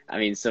laugh. I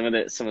mean, some of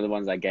the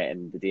ones I get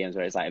in the DMs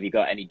where it's like, have you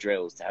got any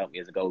drills to help me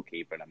as a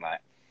goalkeeper? And I'm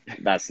like,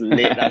 That's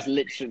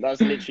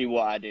literally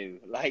what I do.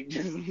 Like,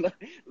 just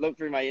look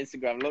through my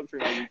Instagram, look through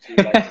my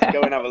YouTube, like just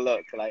go and have a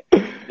look. Like,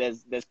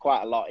 there's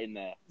quite a lot in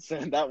there. So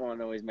that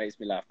one always makes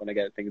me laugh when I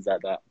get things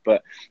like that.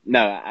 But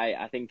no,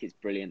 I think it's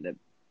brilliant that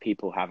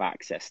people have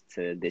access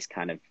to this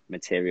kind of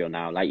material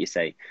now. Like you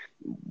say,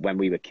 when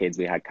we were kids,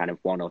 we had kind of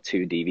one or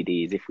two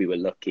DVDs, if we were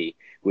lucky,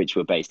 which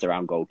were based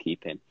around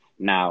goalkeeping.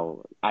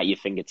 Now, at your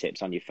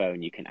fingertips on your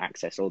phone, you can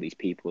access all these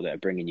people that are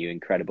bringing you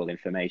incredible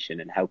information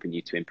and helping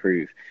you to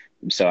improve.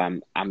 So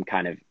I'm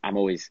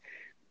always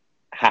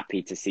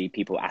happy to see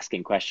people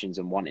asking questions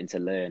and wanting to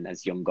learn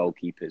as young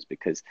goalkeepers,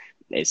 because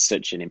it's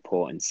such an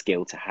important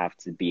skill to have,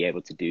 to be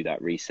able to do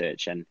that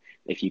research. And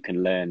if you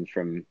can learn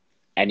from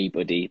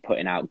anybody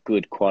putting out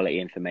good quality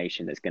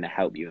information that's going to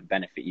help you and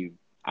benefit you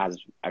as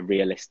a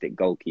realistic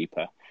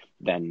goalkeeper,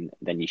 then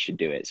you should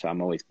do it. So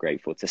I'm always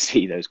grateful to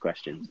see those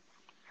questions.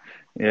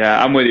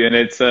 Yeah, I'm with you. And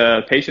it's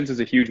patience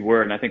is a huge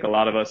word. And I think a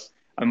lot of us,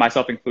 and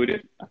myself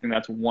included, I think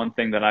that's one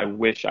thing that I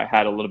wish I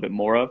had a little bit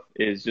more of,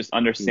 is just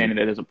understanding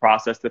that there's a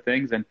process to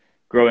things. And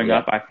growing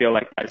up, I feel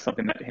like that's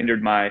something that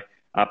hindered my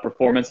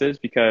performances,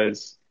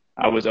 because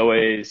I was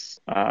always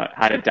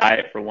had a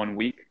diet for 1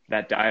 week.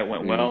 That diet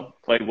went well,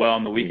 played well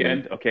on the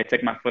weekend. Okay,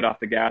 take my foot off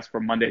the gas for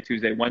Monday,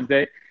 Tuesday,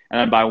 Wednesday. And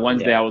then by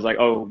Wednesday, I was like,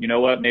 oh, you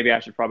know what? Maybe I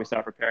should probably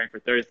start preparing for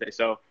Thursday,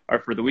 or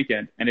for the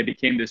weekend. And it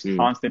became this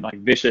constant, like,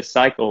 vicious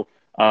cycle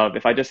of,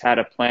 if I just had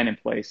a plan in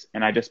place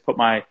and I just put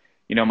my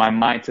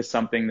mind to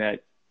something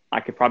that I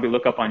could probably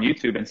look up on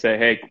YouTube and say,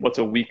 hey, what's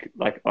a week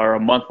like, or a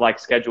month like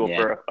schedule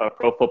for a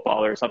pro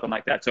footballer or something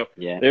like that. So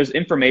there's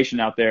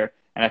information out there.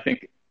 And I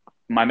think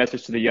my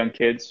message to the young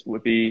kids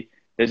would be,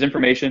 there's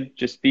information,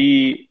 just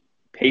be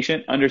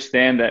patient,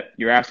 understand that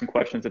you're asking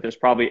questions that there's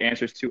probably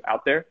answers to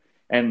out there.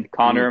 And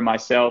Connor,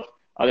 myself,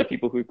 other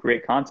people who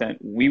create content,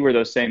 we were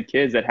those same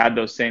kids that had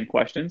those same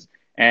questions.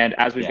 And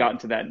as we've gotten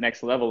to that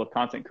next level of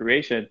content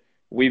creation,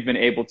 we've been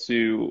able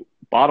to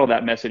bottle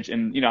that message.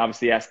 And,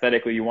 obviously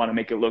aesthetically, you want to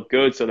make it look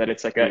good so that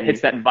it's like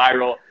hits that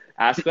viral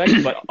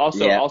aspect, but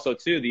also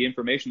too, the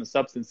information, the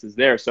substance is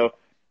there. So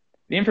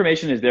the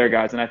information is there,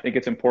 guys. And I think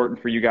it's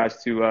important for you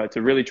guys to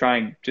really try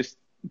and just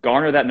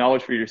garner that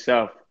knowledge for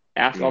yourself.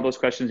 Ask all those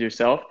questions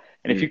yourself.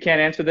 And if you can't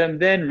answer them,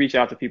 then reach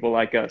out to people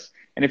like us.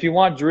 And if you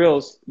want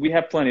drills, we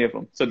have plenty of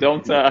them. So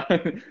don't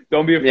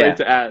be afraid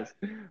to ask.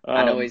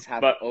 And always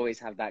have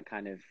that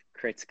kind of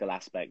critical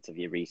aspect of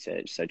your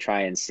research. So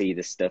try and see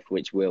the stuff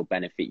which will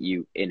benefit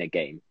you in a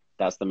game.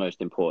 That's the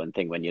most important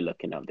thing when you're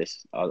looking at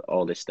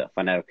all this stuff.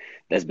 I know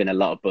there's been a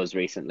lot of buzz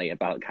recently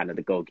about kind of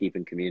the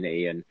goalkeeping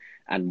community and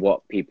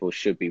what people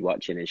should be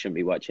watching and shouldn't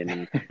be watching.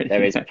 And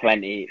there's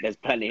plenty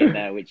in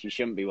there which you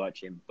shouldn't be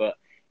watching. But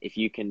if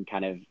you can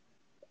kind of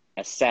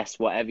assess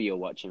whatever you're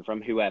watching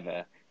from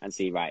whoever and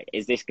see, right,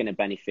 is this going to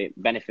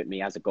benefit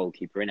me as a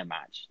goalkeeper in a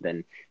match,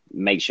 then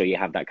make sure you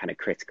have that kind of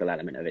critical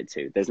element of it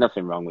too. There's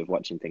nothing wrong with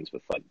watching things for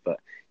fun, but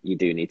you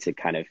do need to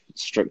kind of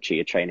structure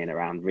your training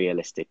around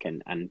realistic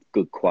and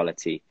good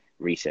quality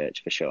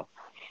research for sure.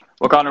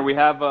 Well, Connor, we've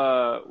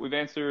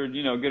answered,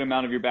 a good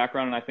amount of your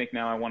background, and I think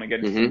now I want to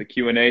get into the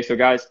Q&A. So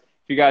guys,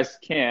 if you guys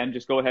can,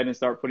 just go ahead and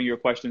start putting your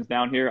questions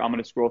down here. I'm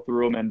going to scroll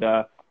through them, and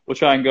we'll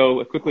try and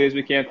go as quickly as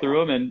we can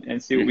through them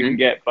and see what we can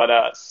get. But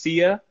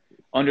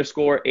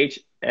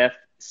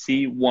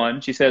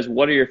Sia_HFC1, she says,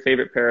 what are your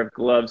favorite pair of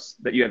gloves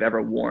that you have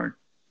ever worn?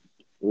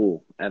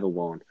 Oh, ever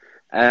worn.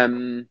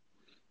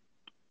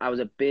 I was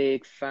a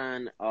big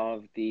fan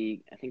of I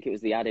think it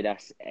was the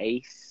Adidas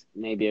Ace,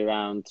 maybe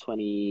around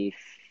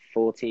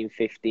 2014,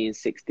 15,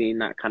 16,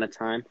 that kind of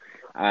time.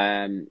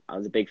 I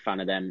was a big fan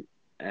of them.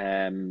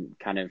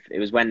 It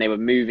was when they were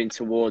moving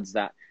towards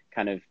that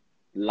kind of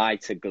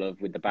lighter glove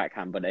with the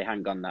backhand, but they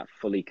hadn't gone that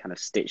fully kind of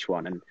stitched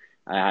one. And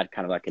I had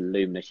kind of like a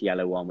luminous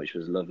yellow one, which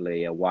was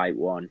lovely, a white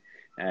one.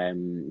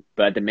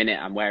 But at the minute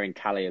I'm wearing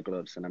Callea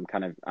gloves, and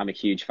I'm a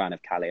huge fan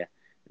of Callea.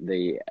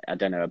 I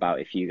don't know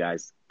about if you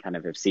guys kind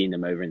of have seen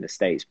them over in the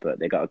States, but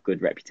they got a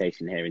good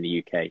reputation here in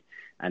the UK.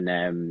 And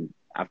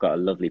I've got a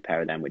lovely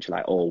pair of them, which are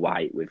like all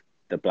white with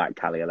the black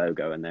Callea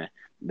logo, and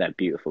they're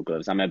beautiful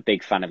gloves. I'm a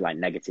big fan of like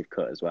Negative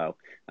Cut as well,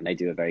 and they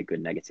do a very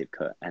good Negative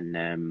Cut. And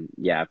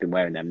I've been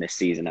wearing them this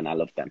season, and I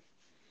love them.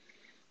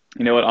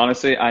 You know what?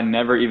 Honestly, I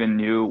never even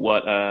knew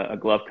what a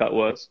glove cut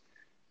was.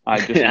 I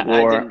just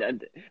wore.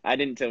 I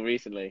didn't until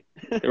recently.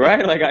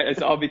 Right? Like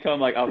it's all become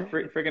like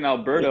freaking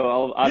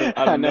Alberto out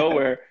of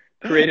nowhere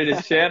created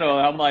his channel,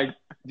 and I'm like,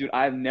 dude,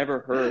 I've never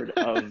heard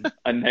of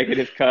a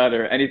Negative Cut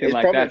or anything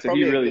like that. So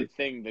he really a good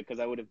thing, because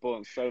I would have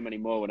bought so many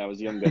more when I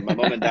was younger. My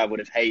mom and dad would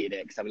have hated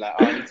it, because I'd be like,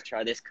 oh, I need to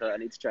try this cut. I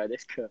need to try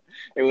this cut.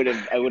 I would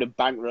have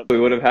bankrupted.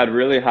 We would have had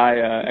really high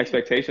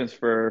expectations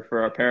for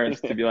our parents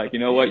to be like, you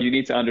know what, you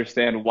need to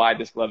understand why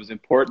this glove is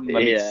important.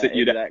 Let me sit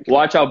you down,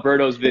 watch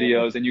Alberto's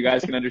videos, and you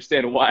guys can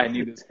understand why I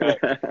need this cut.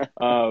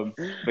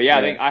 But yeah,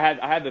 I think I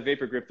had the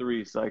Vapor Grip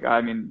 3s. Like,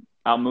 I mean,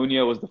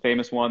 Almunia was the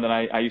famous one that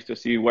I used to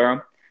see wear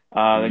them.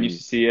 Then you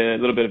used to see a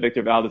little bit of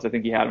Victor Valdez. I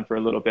think he had them for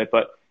a little bit,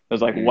 but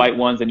those like white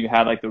ones, and you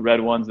had like the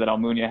red ones that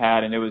Almunia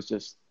had, and it was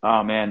just,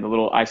 oh man, the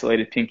little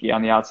isolated pinky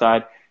on the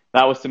outside.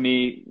 that was to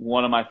me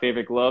one of my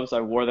favorite gloves.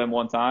 I wore them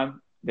one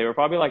time. They were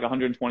probably like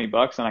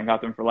 $120, and I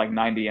got them for like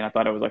 90, and I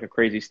thought it was like a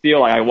crazy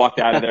steal. Like I walked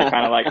out of there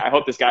kind of like, I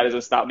hope this guy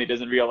doesn't stop me,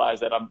 doesn't realize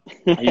that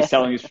he's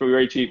selling these for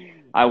very cheap.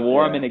 I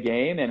wore them Yeah. in a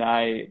game, and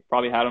I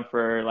probably had them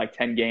for like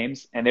 10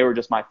 games, and they were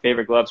just my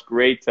favorite gloves.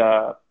 Great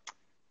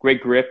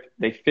grip.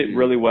 They fit Mm.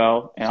 really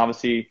well, and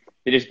obviously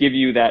they just give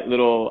you that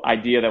little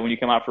idea that when you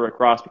come out for a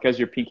cross, because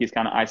your pinky is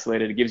kind of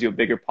isolated, it gives you a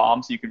bigger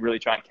palm, so you can really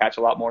try and catch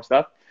a lot more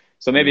stuff.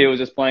 So maybe it Mm. was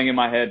just playing in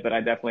my head, but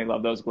I definitely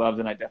love those gloves,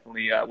 and I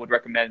definitely would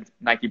recommend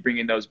Nike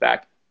bringing those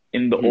back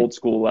in the Mm. old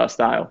school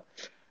style.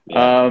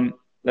 Yeah.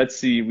 Let's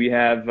see. We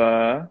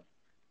have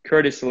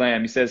Curtis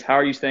Lamb. He says, "How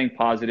are you staying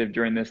positive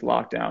during this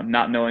lockdown,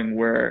 not knowing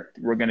when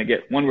we're gonna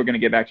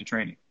get back to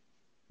training?"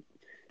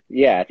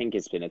 Yeah, I think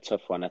it's been a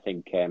tough one. I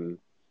think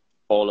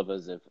all of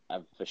us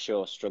have for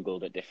sure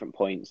struggled at different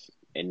points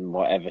in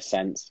whatever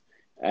sense.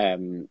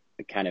 Kind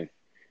of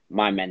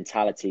my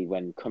mentality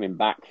when coming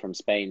back from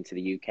Spain to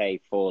the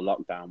UK for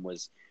lockdown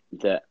was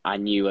that I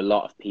knew a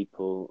lot of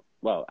people.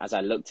 Well, as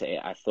I looked at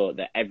it, I thought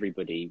that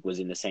everybody was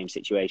in the same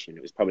situation.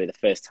 It was probably the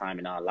first time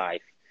in our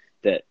life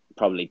that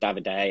probably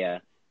David De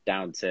Gea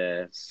down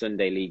to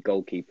Sunday League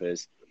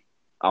goalkeepers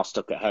are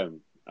stuck at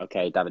home.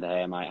 Okay, David De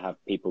Gea might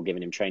have people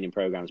giving him training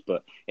programs,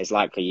 but it's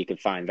likely you could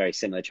find very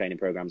similar training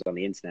programs on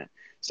the internet.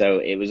 So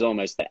it was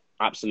almost that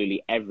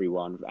absolutely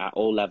everyone at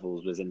all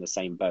levels was in the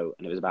same boat,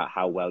 and it was about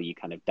how well you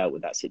kind of dealt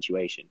with that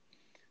situation.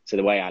 So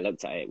the way I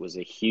looked at it was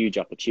a huge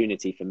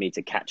opportunity for me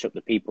to catch up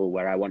the people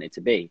where I wanted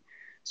to be.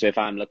 So if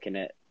I'm looking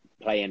at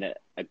playing at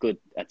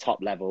a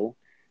top level,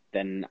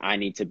 then I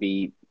need to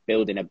be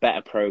building a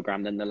better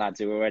program than the lads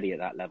who are already at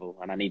that level.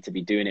 And I need to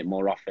be doing it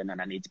more often,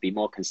 and I need to be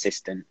more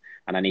consistent,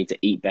 and I need to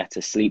eat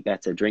better, sleep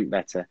better, drink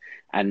better.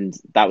 And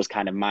that was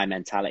kind of my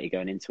mentality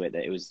going into it,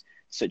 that it was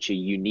such a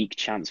unique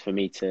chance for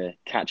me to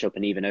catch up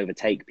and even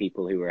overtake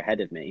people who were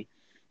ahead of me.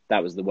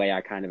 That was the way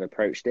I kind of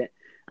approached it.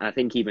 And I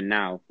think even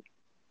now,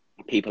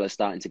 people are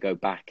starting to go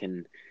back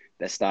and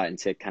they're starting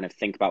to kind of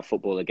think about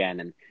football again.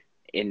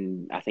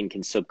 And I think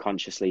in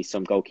subconsciously,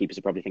 some goalkeepers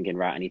are probably thinking,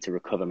 right, I need to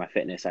recover my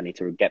fitness. I need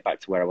to get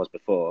back to where I was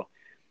before.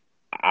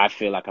 I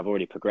feel like I've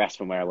already progressed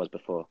from where I was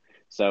before.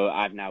 So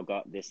I've now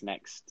got this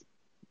next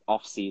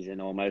off season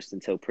almost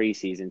until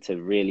pre-season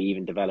to really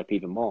even develop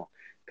even more,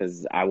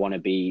 because I want to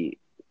be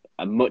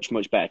a much,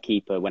 much better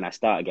keeper when I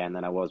start again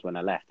than I was when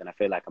I left. And I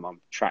feel like I'm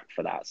on track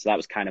for that. So that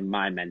was kind of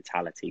my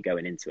mentality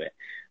going into it.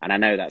 And I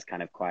know that's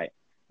kind of quite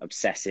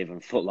obsessive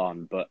and full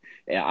on, but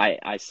yeah,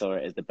 I saw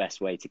it as the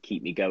best way to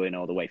keep me going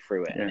all the way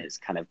through it. Yeah. And it's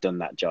kind of done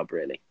that job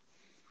really.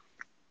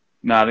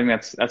 No, I think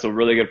that's a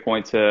really good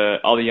point to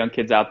all the young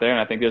kids out there.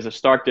 And I think there's a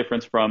stark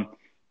difference from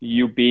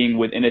you being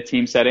within a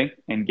team setting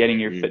and getting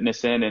your Mm.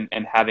 fitness in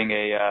and having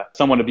a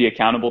someone to be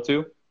accountable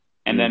to.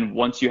 And Mm. then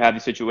once you have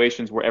these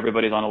situations where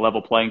everybody's on a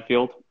level playing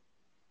field,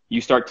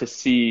 you start to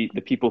see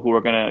the people who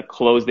are going to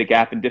close the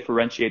gap and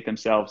differentiate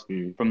themselves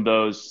Mm. from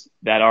those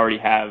that already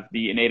have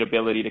the innate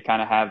ability to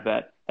kind of have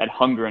that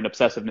hunger and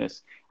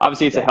obsessiveness.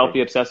 Obviously, it's a Exactly. healthy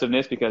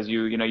obsessiveness because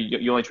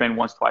you only train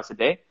once, twice a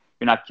day.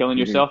 You're not killing Mm-hmm.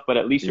 yourself, but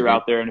at least you're Mm-hmm.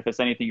 out there. And if it's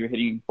anything, you're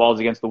hitting balls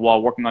against the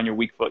wall, working on your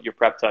weak foot, your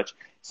prep touch.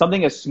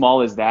 Something as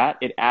small as that,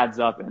 it adds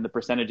up, and the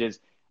percentages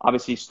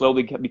obviously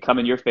slowly become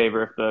in your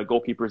favor if the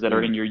goalkeepers that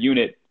are Mm. in your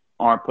unit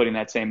aren't putting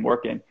that same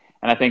work in.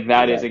 And I think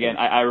that is, Exactly. again,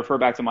 I refer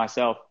back to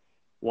myself.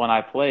 When I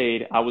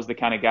played, I was the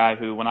kind of guy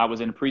who, when I was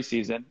in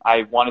preseason,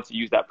 I wanted to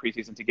use that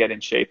preseason to get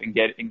in shape and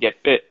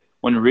get fit.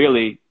 When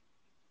really,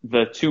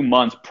 the 2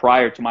 months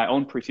prior to my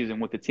own preseason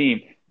with the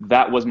team,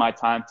 that was my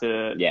time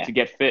Yeah. to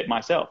get fit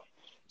myself.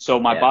 So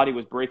my Yeah. body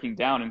was breaking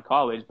down in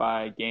college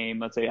by game,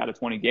 let's say out of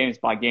 20 games,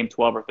 by game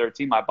 12 or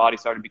 13, my body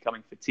started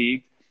becoming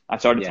fatigued. I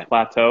started to Yeah.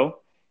 plateau,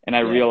 and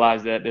I Yeah.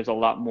 realized that there's a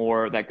lot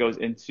more that goes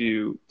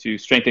into to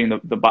strengthening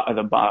the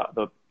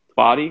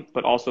body,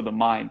 but also the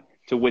mind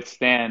to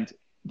withstand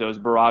those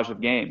barrage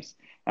of games.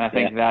 And I Yeah.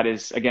 think that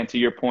is, again, to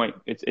your point,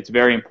 it's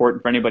very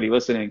important for anybody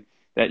listening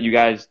that you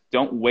guys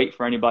don't wait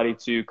for anybody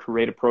to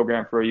create a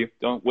program for you.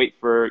 Don't wait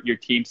for your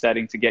team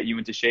setting to get you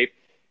into shape.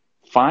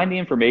 Find the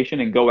information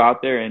and go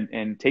out there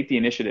and take the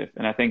initiative.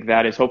 And I think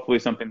that is hopefully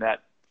something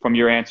that from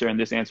your answer and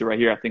this answer right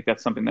here, I think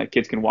that's something that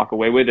kids can walk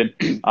away with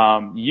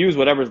and use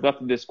whatever's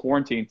left of this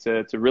quarantine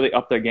to really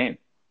up their game.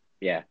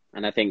 Yeah.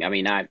 And I think, I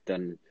mean, I've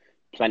done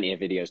plenty of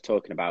videos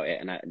talking about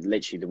it. And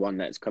literally the one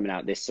that's coming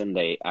out this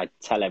Sunday, I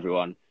tell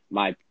everyone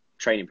my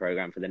training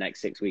program for the next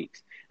 6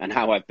 weeks and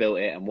how I've built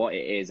it and what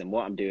it is and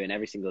what I'm doing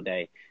every single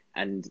day.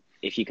 And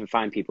if you can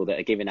find people that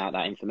are giving out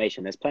that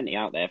information, there's plenty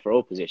out there for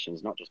all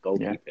positions, not just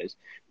goalkeepers.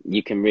 Yeah.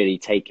 You can really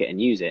take it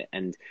and use it.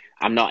 And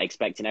I'm not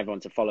expecting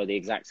everyone to follow the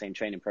exact same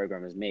training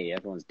program as me.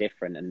 Everyone's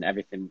different and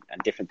everything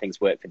and different things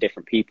work for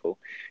different people.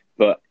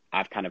 But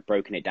I've kind of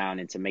broken it down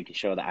into making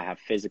sure that I have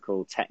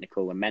physical,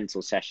 technical, and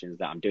mental sessions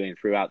that I'm doing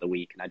throughout the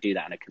week. And I do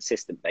that on a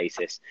consistent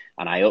basis.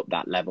 And I up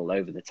that level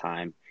over the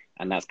time.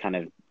 And that's kind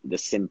of the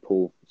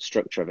simple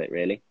structure of it,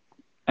 really.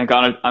 And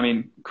Connor, I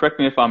mean, correct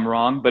me if I'm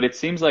wrong, but it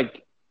seems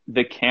like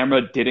the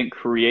camera didn't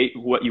create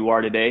what you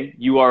are today.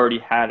 You already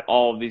had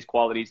all of these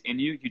qualities in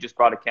you. You just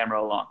brought a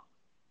camera along.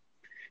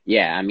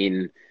 Yeah, I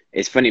mean,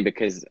 It's funny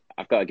because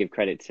I've got to give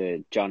credit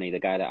to Johnny, the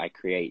guy that I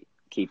create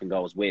Keeping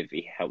Goals with.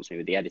 He helps me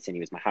with the editing. He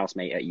was my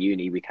housemate at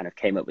uni. We kind of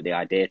came up with the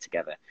idea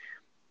together.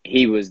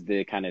 He was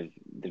the kind of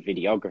the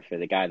videographer,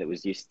 the guy that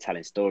was used to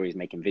telling stories,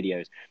 making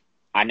videos.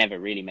 I never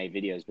really made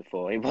videos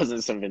before. It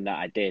wasn't something that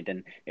I did,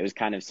 and it was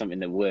kind of something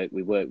that worked.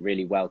 We worked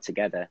really well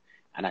together,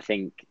 and I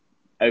think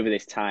over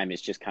this time,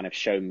 it's just kind of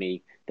shown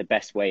me the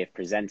best way of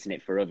presenting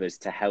it for others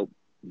to help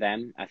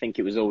them. I think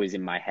it was always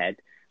in my head.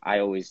 I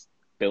always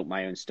built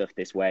my own stuff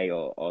this way,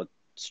 or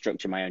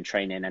structure my own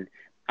training, and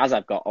as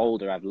I've got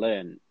older, I've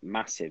learned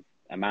massive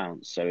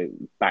amounts. So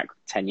back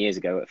 10 years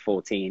ago at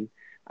 14,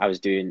 I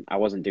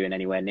wasn't doing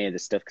anywhere near the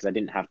stuff because I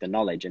didn't have the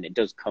knowledge, and it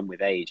does come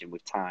with age and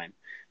with time.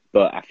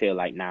 But I feel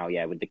like now,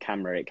 yeah, with the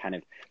camera, it kind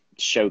of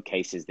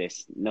showcases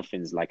this.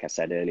 Nothing's, like I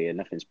said earlier,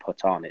 nothing's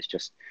put on. It's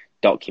just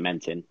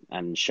documenting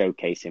and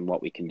showcasing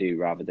what we can do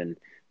rather than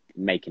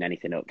making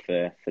anything up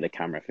for the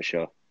camera, for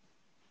sure.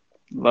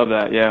 Love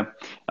that. Yeah.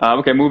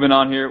 Okay. Moving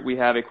on here. We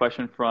have a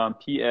question from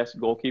PS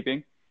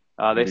Goalkeeping.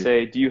 They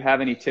say, do you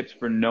have any tips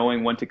for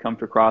knowing when to come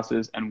for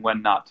crosses and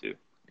when not to?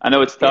 I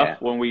know it's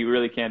tough when we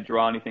really can't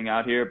draw anything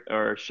out here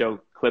or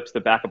show clips to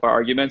back up our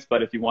arguments,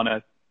 but if you want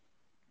to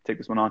take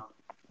this one on.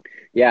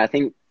 Yeah,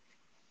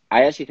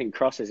 I actually think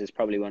crosses is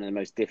probably one of the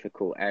most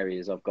difficult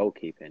areas of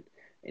goalkeeping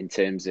in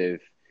terms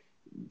of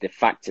the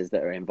factors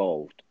that are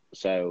involved.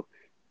 So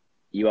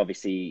you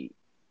obviously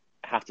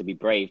have to be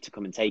brave to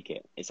come and take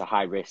it. It's a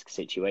high risk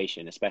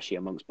situation, especially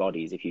amongst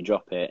bodies. If you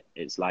drop it,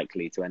 it's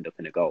likely to end up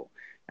in a goal.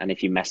 And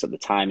if you mess up the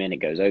timing, it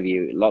goes over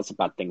you. Lots of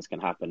bad things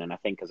can happen. And I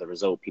think as a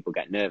result, people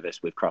get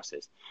nervous with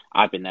crosses.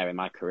 I've been there in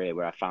my career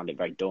where I found it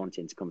very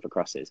daunting to come for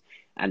crosses.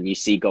 And you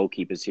see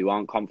goalkeepers who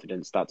aren't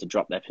confident start to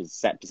drop their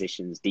set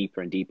positions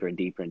deeper and deeper and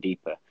deeper and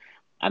deeper.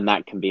 And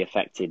that can be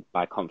affected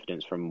by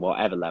confidence from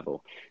whatever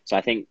level. So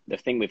I think the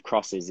thing with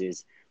crosses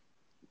is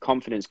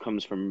confidence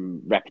comes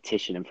from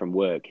repetition and from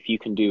work. If you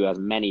can do as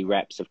many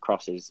reps of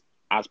crosses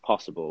as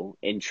possible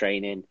in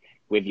training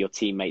with your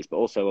teammates, but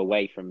also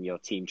away from your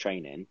team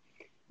training,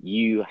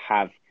 you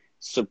have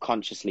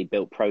subconsciously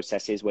built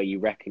processes where you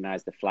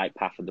recognize the flight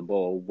path of the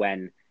ball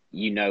when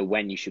you know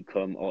when you should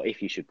come or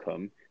if you should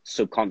come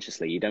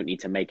subconsciously. You don't need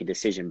to make a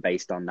decision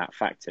based on that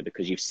factor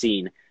because you've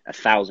seen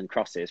 1,000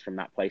 crosses from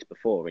that place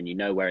before and you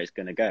know where it's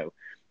going to go.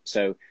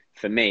 So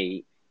for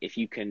me, if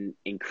you can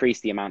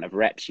increase the amount of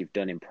reps you've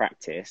done in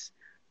practice,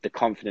 the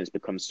confidence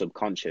becomes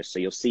subconscious. So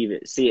you'll see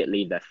it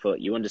leave their foot.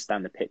 You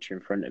understand the picture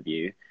in front of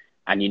you,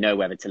 and you know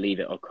whether to leave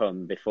it or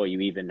come before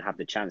you even have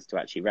the chance to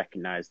actually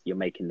recognize you're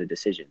making the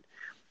decision.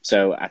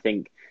 So I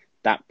think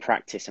that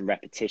practice and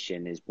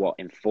repetition is what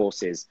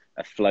enforces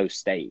a flow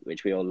state,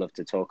 which we all love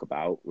to talk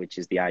about, which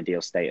is the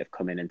ideal state of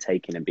coming and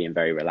taking and being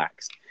very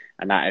relaxed.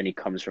 And that only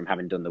comes from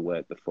having done the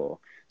work before.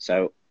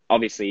 So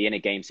obviously in a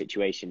game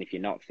situation, if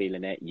you're not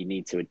feeling it, you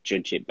need to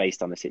judge it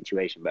based on the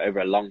situation. But over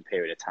a long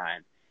period of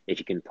time, if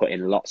you can put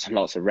in lots and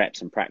lots of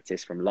reps and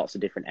practice from lots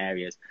of different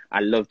areas. I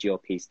loved your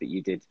piece that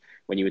you did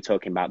when you were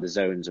talking about the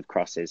zones of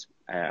crosses.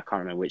 I can't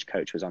remember which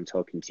coach was on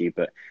talking to you,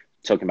 but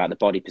talking about the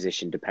body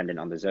position dependent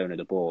on the zone of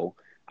the ball.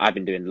 I've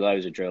been doing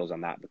loads of drills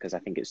on that because I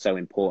think it's so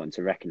important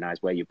to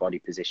recognize where your body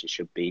position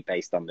should be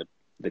based on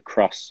the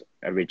cross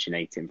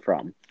originating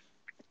from.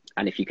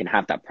 And if you can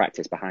have that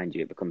practice behind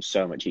you, it becomes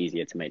so much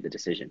easier to make the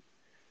decision.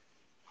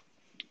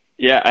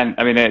 Yeah, and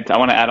I mean, I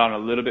want to add on a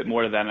little bit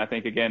more to that. And I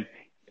think, again,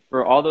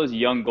 for all those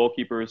young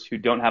goalkeepers who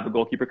don't have a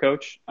goalkeeper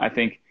coach, I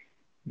think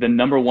the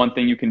number one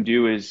thing you can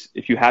do is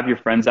if you have your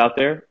friends out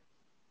there,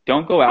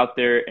 don't go out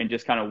there and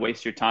just kind of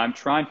waste your time.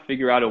 Try and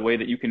figure out a way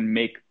that you can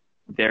make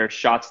their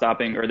shot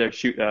stopping or their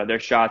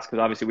shots, because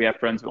obviously we have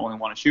friends who only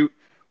want to shoot.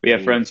 We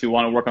have friends who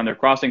want to work on their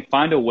crossing.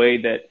 Find a way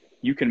that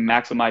you can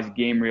maximize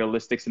game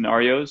realistic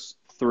scenarios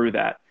through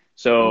that.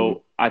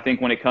 So I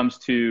think when it comes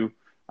to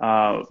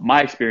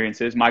my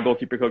experiences, my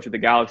goalkeeper coach at the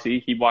Galaxy,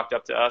 he walked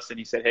up to us and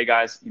he said, hey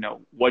guys,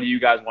 what do you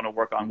guys want to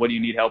work on? What do you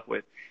need help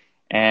with?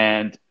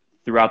 And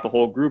throughout the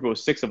whole group, it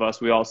was 6 of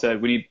us. We all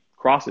said, we need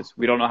crosses.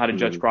 We don't know how to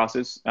judge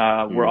crosses.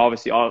 We're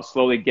obviously all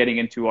slowly getting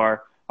into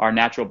our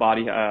natural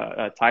body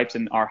types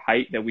and our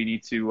height that we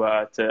need to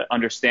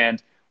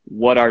understand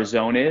what our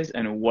zone is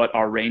and what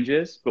our range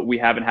is, but we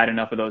haven't had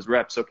enough of those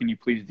reps. So can you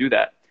please do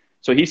that?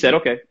 So he said,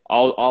 okay,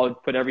 I'll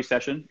put every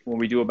session when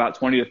we do about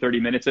 20 to 30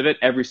 minutes of it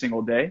every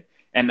single day.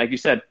 And like you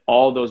said,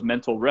 all those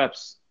mental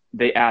reps,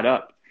 they add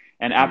up.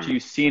 And after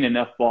you've seen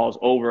enough balls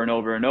over and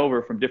over and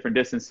over from different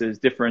distances,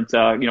 different,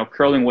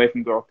 curling away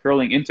from goal,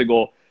 curling into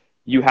goal,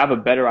 you have a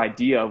better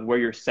idea of where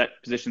your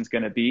set position is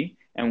going to be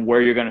and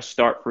where you're going to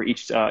start for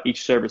each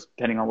service,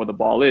 depending on where the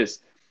ball is.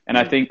 And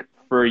I think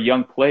for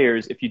young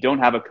players, if you don't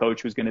have a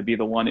coach who's going to be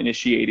the one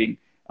initiating,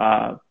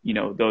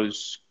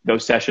 those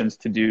sessions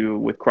to do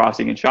with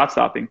crossing and shot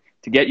stopping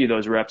to get you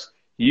those reps,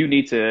 you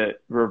need to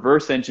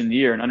reverse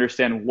engineer and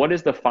understand what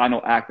is the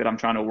final act that I'm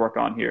trying to work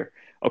on here.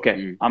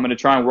 Okay, I'm going to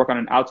try and work on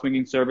an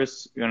outswinging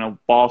service,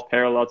 balls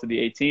parallel to the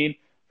 18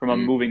 from a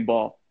moving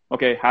ball.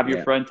 Okay, have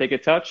your friend take a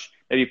touch,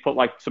 maybe put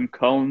like some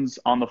cones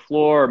on the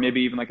floor or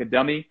maybe even like a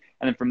dummy.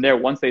 And then from there,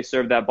 once they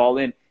serve that ball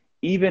in,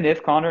 even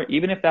if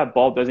that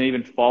ball doesn't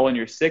even fall in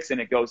your 6 and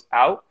it goes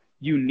out,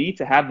 you need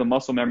to have the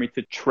muscle memory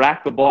to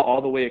track the ball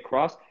all the way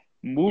across,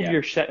 move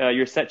your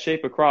set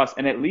shape across,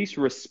 and at least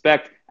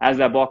respect as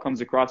that ball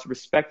comes across,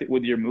 respect it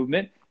with your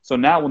movement. So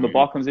now when the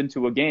ball comes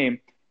into a game,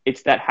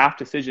 it's that half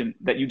decision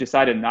that you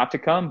decided not to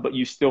come, but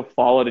you still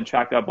followed and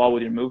tracked that ball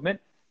with your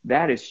movement.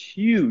 That is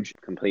huge.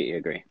 Completely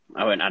agree.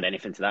 I won't add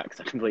anything to that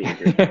because I completely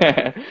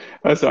agree.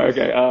 Oh, sorry.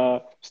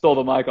 Okay. Stole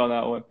the mic on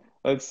that one.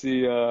 Let's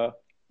see what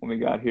we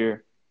got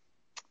here.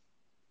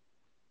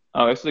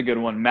 Oh, this is a good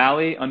one.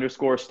 Mally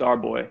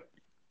 _Starboy.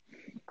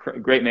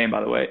 Great name,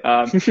 by the way.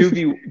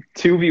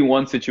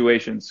 2v1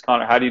 situations.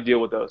 Connor, how do you deal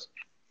with those?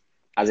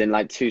 As in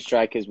like two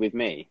strikers with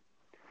me?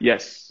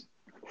 Yes.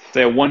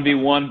 Say a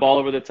 1v1, ball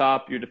over the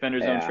top, your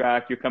defender's on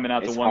track, you're coming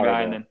out to one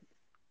guy, and then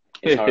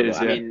it's horrible.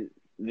 I mean,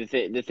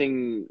 the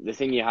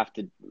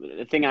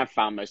thing I've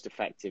found most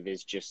effective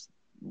is just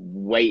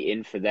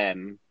waiting for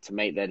them to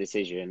make their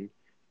decision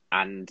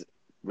and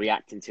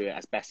reacting to it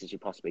as best as you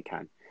possibly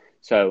can.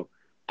 So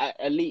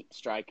elite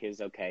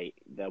strikers, okay,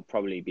 they'll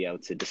probably be able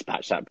to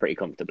dispatch that pretty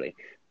comfortably.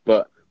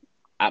 But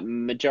at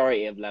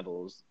majority of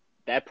levels,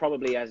 they're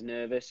probably as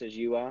nervous as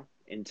you are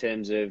in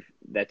terms of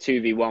their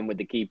 2v1 with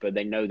the keeper.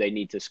 They know they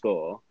need to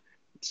score.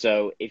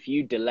 So if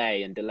you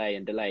delay and delay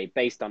and delay,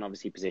 based on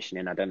obviously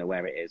positioning, I don't know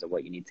where it is or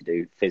what you need to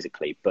do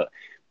physically, but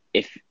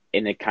if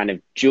in a kind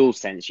of dual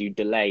sense, you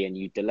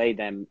delay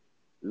them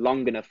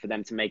long enough for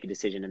them to make a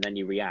decision and then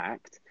you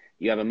react,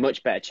 you have a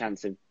much better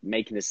chance of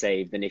making the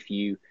save than if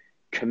you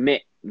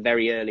commit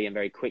very early and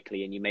very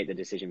quickly and you make the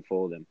decision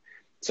for them.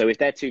 So if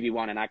they're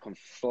 2v1 and I come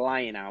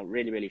flying out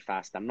really, really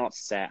fast, I'm not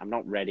set, I'm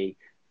not ready,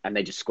 and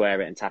they just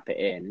square it and tap it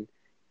in,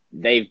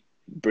 they've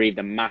breathed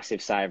a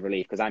massive sigh of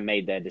relief because I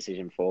made their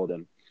decision for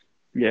them.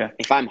 Yeah.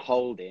 If I'm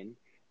holding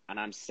and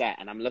I'm set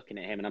and I'm looking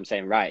at him and I'm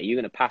saying, right, are you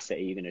going to pass it?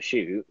 Are you going to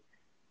shoot?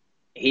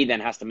 He then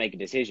has to make a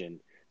decision.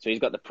 So he's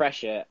got the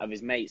pressure of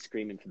his mate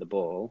screaming for the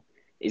ball.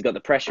 He's got the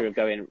pressure of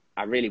going,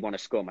 I really want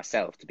to score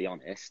myself, to be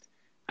honest.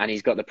 And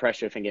he's got the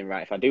pressure of thinking,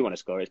 right, if I do want to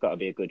score, it's got to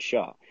be a good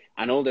shot.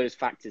 And all those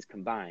factors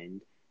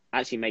combined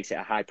actually makes it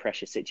a high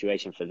pressure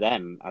situation for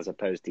them as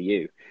opposed to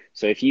you.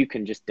 So if you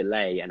can just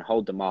delay and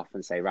hold them off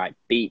and say, right,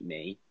 beat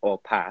me or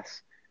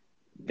pass,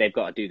 they've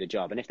got to do the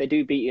job. And if they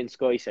do beat you and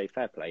score, you say,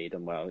 fair play, you've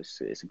done well,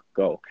 it's a good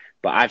goal.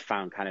 But I've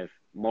found kind of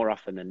more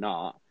often than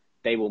not,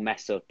 they will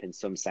mess up in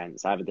some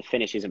sense. Either the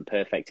finish isn't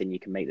perfect and you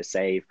can make the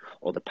save,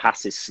 or the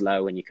pass is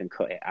slow and you can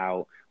cut it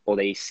out, or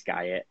they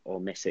sky it or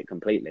miss it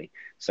completely.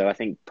 So I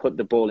think put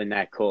the ball in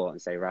their court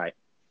and say, right,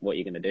 what are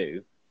you going to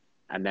do?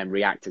 And then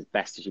react as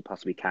best as you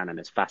possibly can and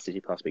as fast as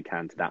you possibly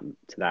can to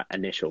that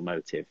initial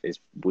motive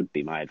would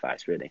be my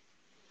advice, really.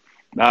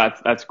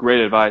 That's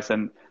great advice.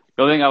 And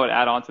the only thing I would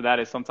add on to that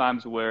is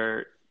sometimes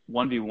where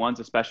 1v1s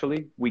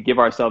especially, we give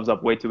ourselves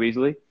up way too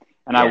easily.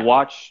 And I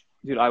watch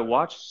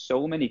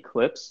so many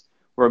clips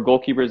where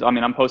goalkeepers, I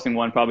mean, I'm posting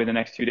one probably the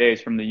next 2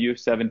 days from the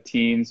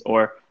U17s,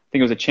 or I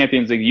think it was a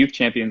Champions League, Youth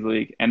Champions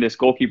League. And this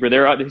goalkeeper,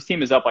 his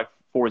team is up like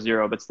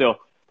 4-0, but still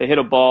they hit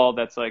a ball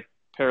that's like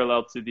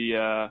parallel to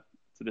the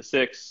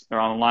 6, or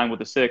on the line with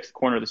the 6,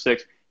 corner of the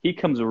 6. He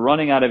comes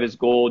running out of his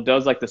goal,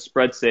 does like the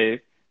spread save.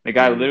 The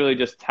guy literally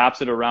just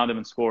taps it around him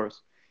and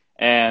scores.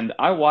 And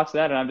I watch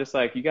that and I'm just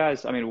like, you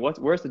guys, I mean,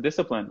 where's the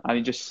discipline? I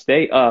mean, just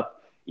stay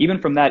up. Even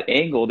from that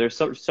angle, there's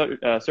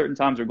certain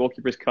times where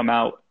goalkeepers come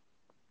out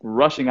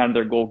rushing out of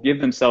their goal,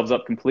 give themselves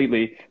up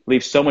completely,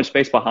 leave so much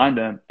space behind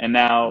them. And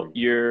now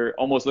you're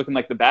almost looking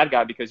like the bad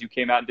guy because you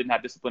came out and didn't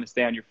have discipline to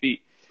stay on your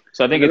feet.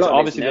 So I think it's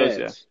obviously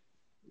those,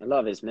 a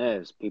lot of it's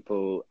nerves,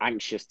 people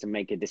anxious to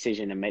make a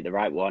decision and make the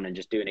right one and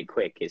just doing it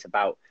quick. It's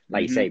about,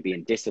 like you say,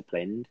 being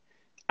disciplined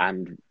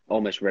and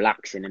almost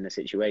relaxing in the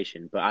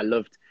situation. But I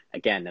loved,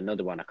 again,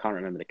 another one, I can't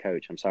remember the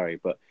coach, I'm sorry,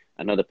 but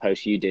another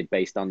post you did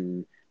based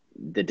on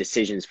the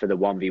decisions for the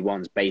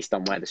 1v1s based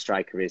on where the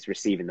striker is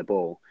receiving the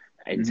ball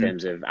in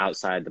terms of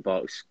outside the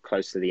box,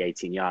 close to the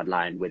 18-yard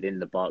line, within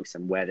the box,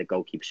 and where the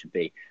goalkeeper should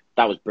be.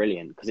 That was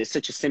brilliant because it's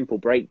such a simple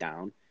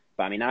breakdown.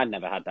 But I mean, I'd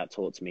never had that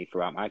taught to me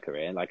throughout my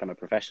career. Like, I'm a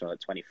professional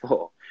at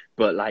 24,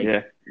 but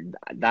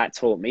that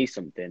taught me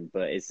something.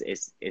 But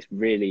it's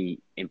really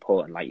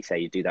important, like you say,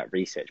 you do that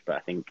research. But I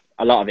think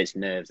a lot of it's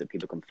nerves that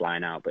people come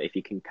flying out. But if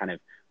you can kind of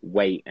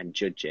wait and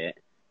judge it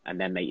and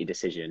then make your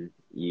decision,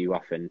 you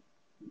often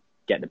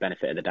get the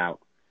benefit of the doubt.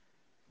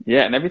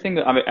 Yeah, and everything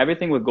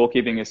with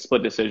goalkeeping is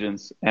split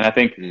decisions. And I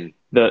think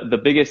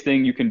the biggest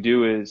thing you can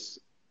do is,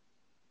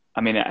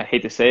 I mean, I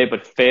hate to say it,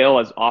 but fail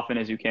as often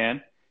as you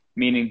can.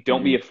 Meaning,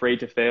 don't be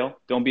afraid to fail.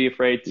 Don't be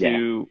afraid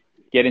to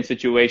get in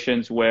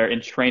situations where in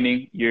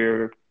training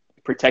you're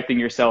protecting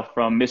yourself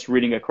from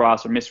misreading a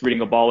cross or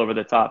misreading a ball over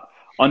the top.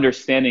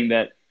 Understanding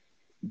that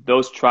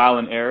those trial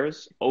and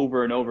errors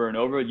over and over and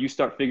over, you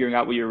start figuring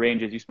out what your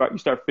range is. You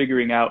start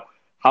figuring out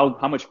how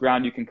much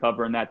ground you can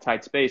cover in that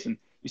tight space. And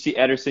you see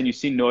Ederson, you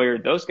see Neuer,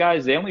 those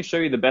guys, they only show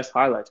you the best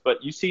highlights.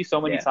 But you see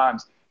so many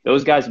times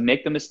those guys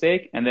make the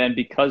mistake, and then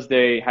because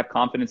they have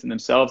confidence in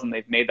themselves and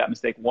they've made that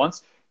mistake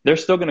once, they're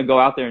still going to go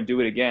out there and do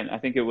it again. I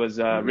think it was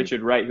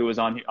Richard Wright who was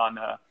on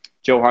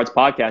Joe Hart's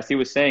podcast, he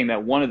was saying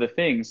that one of the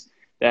things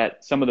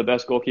that some of the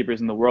best goalkeepers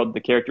in the world, the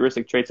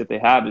characteristic traits that they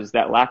have is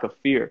that lack of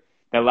fear,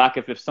 that lack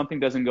of, if something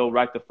doesn't go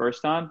right the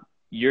first time,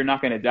 you're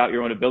not going to doubt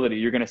your own ability.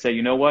 You're going to say,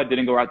 you know what,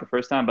 didn't go right the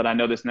first time, but I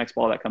know this next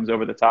ball that comes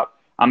over the top,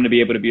 I'm going to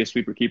be able to be a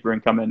sweeper keeper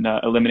and come and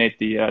eliminate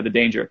the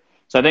danger.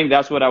 So I think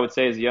that's what I would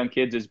say as young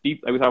kids is be,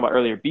 like we talked about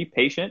earlier, be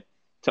patient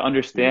to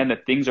understand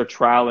that things are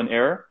trial and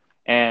error.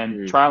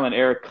 And trial and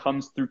error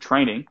comes through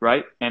training,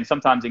 right? And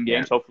sometimes in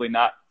games, hopefully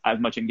not as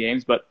much in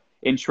games, but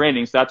in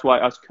training. So that's why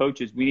us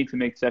coaches, we need to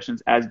make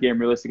sessions as game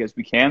realistic as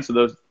we can so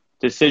those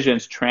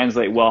decisions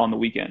translate well on the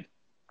weekend.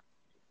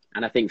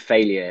 And I think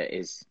failure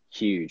is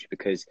huge,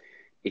 because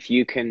if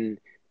you can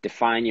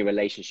define your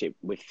relationship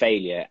with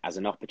failure as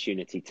an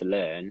opportunity to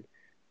learn,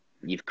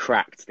 you've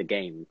cracked the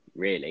game,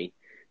 really.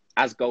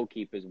 As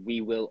goalkeepers,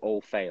 we will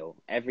all fail.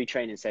 Every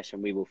training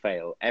session, we will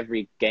fail.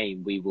 Every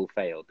game, we will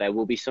fail. There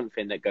will be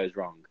something that goes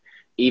wrong.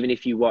 Even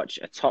if you watch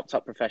a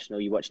top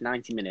professional, you watch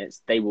 90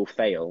 minutes, they will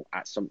fail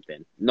at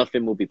something.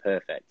 Nothing will be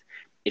perfect.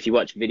 If you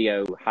watch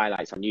video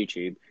highlights on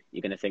YouTube,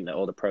 you're going to think that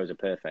all the pros are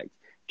perfect.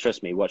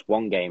 Trust me, watch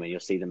one game and you'll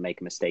see them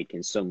make a mistake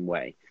in some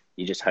way.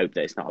 You just hope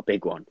that it's not a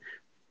big one.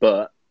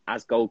 But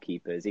as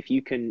goalkeepers, if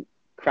you can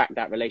crack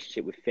that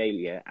relationship with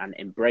failure and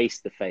embrace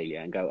the failure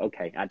and go,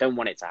 okay, I don't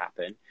want it to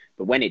happen,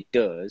 but when it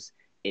does,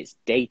 it's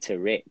data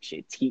rich.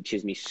 It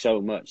teaches me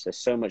so much. There's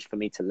so much for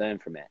me to learn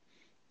from it.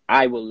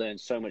 I will learn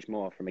so much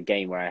more from a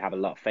game where I have a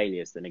lot of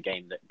failures than a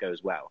game that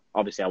goes well.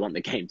 Obviously, I want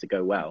the game to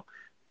go well,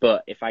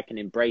 but if I can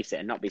embrace it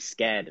and not be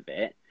scared of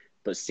it,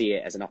 but see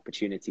it as an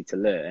opportunity to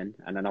learn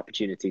and an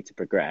opportunity to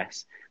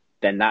progress,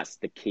 then that's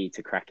the key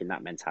to cracking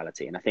that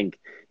mentality. And I think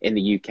in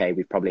the UK,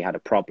 we've probably had a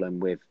problem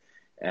with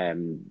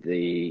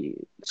the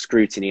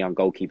scrutiny on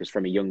goalkeepers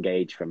from a young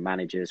age, from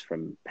managers,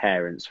 from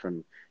parents,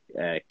 from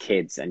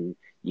kids, and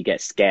you get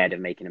scared of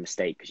making a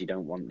mistake because you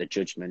don't want the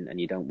judgment and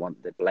you don't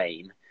want the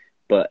blame.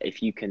 But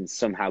if you can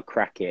somehow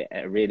crack it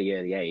at a really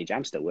early age,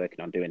 I'm still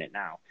working on doing it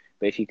now,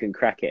 but if you can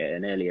crack it at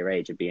an earlier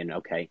age of being,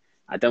 okay,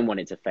 I don't want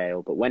it to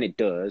fail, but when it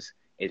does,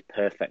 it's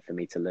perfect for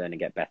me to learn and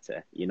get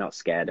better. You're not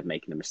scared of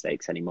making the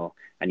mistakes anymore,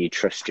 and you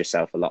trust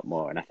yourself a lot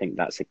more. And I think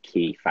that's a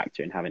key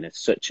factor in having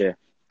such a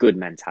good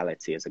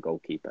mentality as a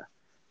goalkeeper.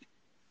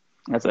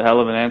 That's a hell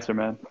of an answer,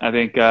 man. I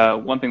think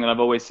one thing that I've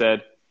always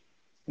said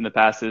in the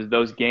past is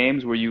those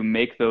games where you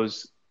make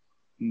those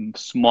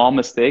small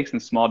mistakes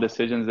and small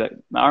decisions that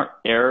aren't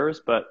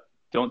errors but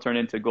don't turn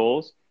into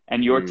goals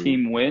and your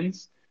team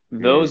wins,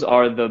 those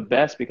are the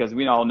best, because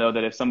we all know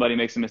that if somebody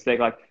makes a mistake,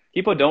 like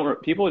people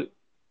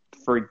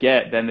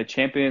forget that in the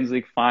Champions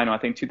League final, I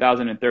think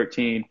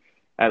 2013,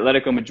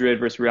 Atletico Madrid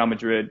versus Real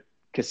Madrid,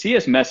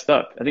 Casillas messed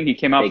up. I think he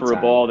came out for a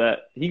ball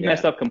that he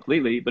messed up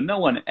completely, but no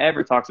one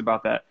ever talks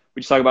about that.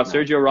 We just talk about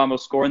Sergio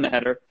Ramos scoring the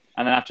header,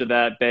 and then after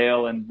that,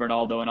 Bale and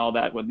Ronaldo and all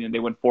that, when they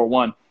went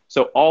 4-1.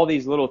 So all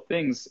these little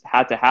things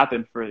had to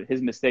happen for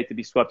his mistake to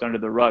be swept under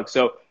the rug.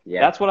 So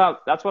that's what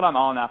I'm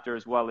on after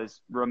as well,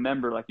 is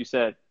remember, like you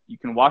said, you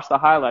can watch the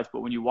highlights,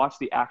 but when you watch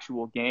the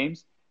actual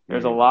games,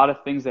 there's a lot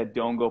of things that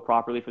don't go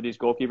properly for these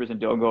goalkeepers and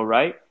don't go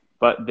right,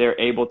 but they're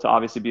able to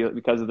obviously be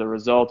because of the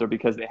result or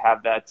because they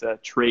have that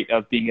trait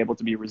of being able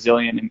to be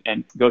resilient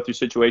and go through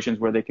situations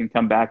where they can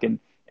come back and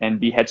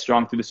be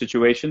headstrong through the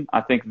situation.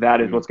 I think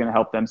that is what's going to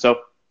help them.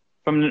 So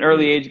from an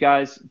early age,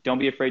 guys, don't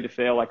be afraid to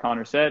fail, like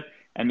Connor said,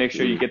 and make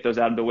sure you get those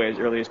out of the way as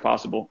early as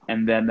possible.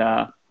 And then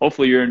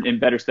hopefully you're in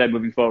better stead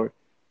moving forward.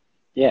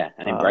 Yeah,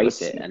 and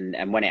embrace it.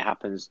 And when it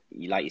happens,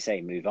 like you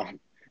say, move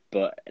on.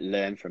 But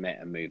learn from it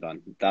and move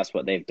on. That's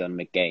what they've done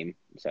mid-game,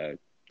 so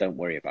don't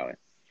worry about it.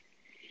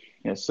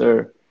 Yes,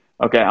 sir.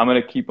 Okay, I'm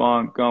going to keep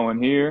on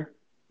going here.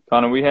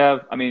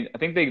 Connor, I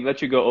think they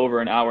let you go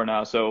over an hour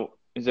now, so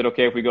is it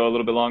okay if we go a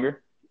little bit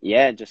longer?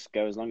 Yeah, just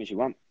go as long as you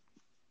want.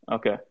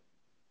 Okay,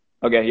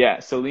 yeah.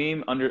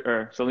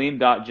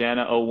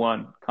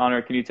 Salim.Jana01.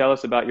 Connor, can you tell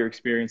us about your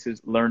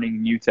experiences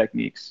learning new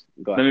techniques?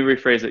 Let me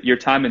rephrase it. Your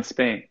time in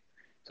Spain.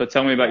 So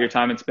tell me about your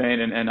time in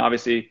Spain, and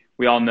obviously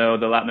we all know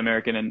the Latin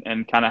American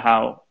and kind of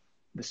how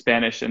the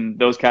Spanish and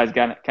those guys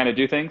kind of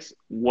do things.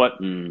 What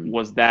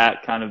was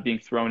that kind of being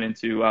thrown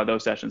into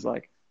those sessions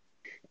like?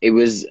 It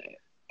was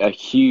a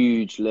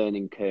huge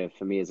learning curve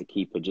for me as a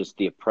keeper, just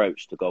the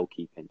approach to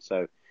goalkeeping.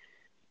 So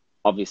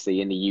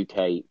obviously in the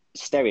UK,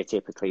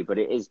 stereotypically, but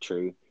it is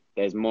true,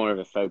 there's more of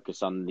a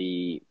focus on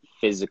the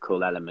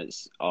physical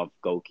elements of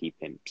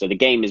goalkeeping. So the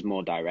game is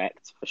more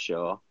direct for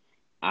sure.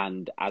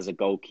 And as a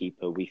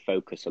goalkeeper, we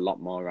focus a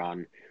lot more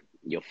on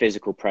your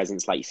physical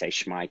presence, like you say,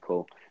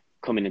 Schmeichel,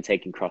 coming and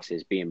taking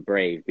crosses, being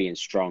brave, being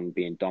strong,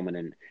 being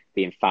dominant,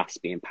 being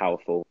fast, being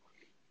powerful.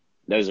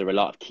 Those are a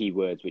lot of key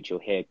words which you'll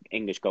hear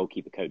English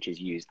goalkeeper coaches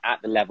use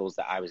at the levels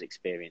that I was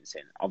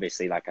experiencing.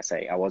 Obviously, like I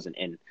say, I wasn't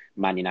in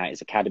Man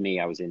United's academy.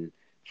 I was in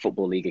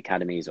Football League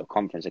academies or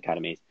conference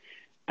academies.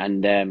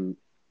 And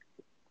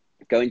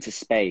going to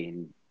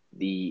Spain,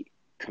 the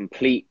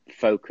complete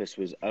focus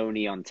was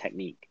only on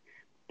technique.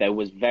 There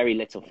was very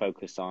little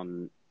focus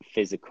on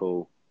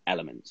physical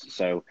elements.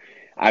 So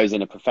I was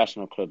in a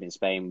professional club in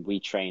Spain. We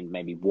trained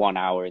maybe 1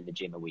 hour in the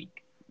gym a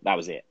week. That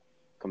was it.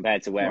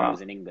 compared to where I Wow.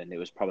 was in England. It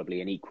was probably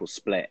an equal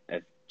split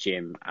of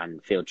gym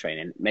and field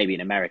training. Maybe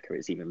in America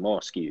it's even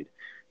more skewed,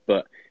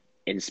 but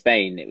in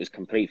Spain it was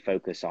complete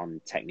focus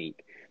on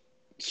technique.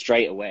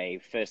 Straight away,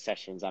 first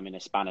sessions, I'm in a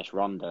Spanish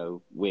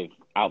rondo with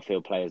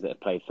outfield players that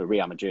have played for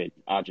Real Madrid,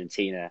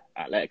 Argentina,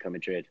 Atletico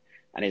Madrid,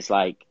 and it's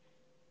like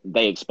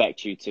they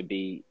expect you to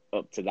be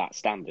up to that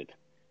standard.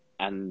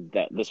 And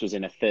that this was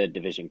in a third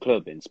division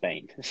club in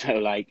Spain. So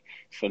like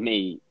for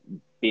me,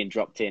 being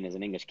dropped in as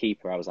an English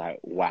keeper, I was like,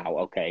 wow,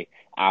 okay,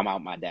 I'm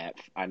out my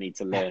depth. I need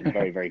to learn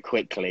very, very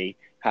quickly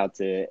how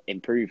to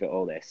improve at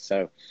all this.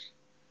 So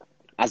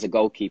as a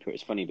goalkeeper,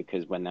 it's funny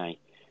because when I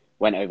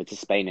went over to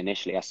Spain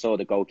initially, I saw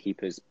the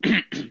goalkeepers,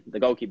 the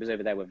goalkeepers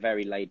over there were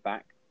very laid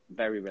back,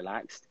 very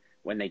relaxed.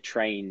 When they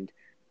trained,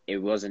 it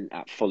wasn't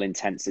at full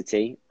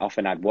intensity.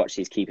 Often I'd watch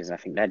these keepers and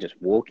I think they're just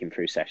walking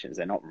through sessions.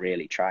 They're not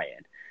really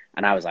trying.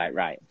 And I was like,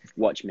 right,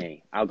 watch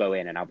me. I'll go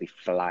in and I'll be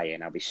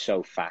flying. I'll be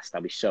so fast.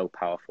 I'll be so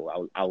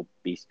powerful.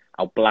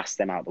 I'll blast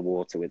them out the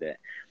water with it.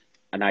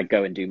 And I'd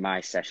go and do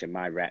my session,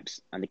 my reps.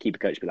 And the keeper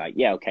coach would be like,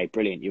 yeah, okay,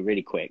 brilliant. You're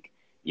really quick.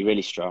 You're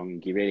really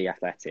strong. You're really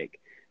athletic.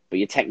 But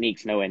your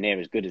technique's nowhere near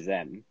as good as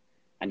them.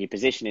 And your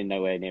positioning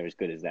nowhere near as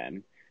good as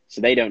them.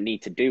 So they don't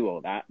need to do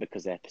all that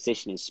because their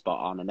position is spot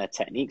on and their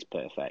technique's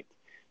perfect.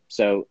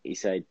 So he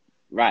said,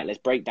 right, let's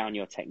break down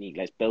your technique.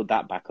 Let's build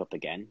that back up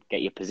again.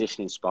 Get your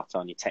positioning spot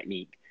on, your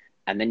technique.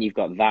 And then you've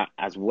got that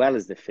as well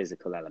as the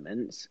physical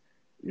elements.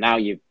 Now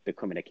you're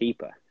becoming a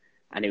keeper.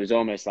 And it was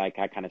almost like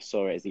I kind of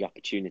saw it as the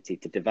opportunity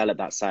to develop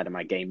that side of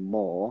my game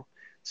more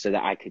so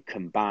that I could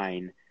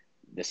combine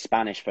the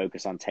Spanish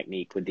focus on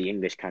technique with the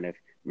English kind of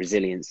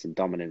resilience and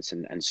dominance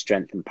and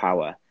strength and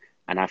power.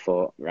 And I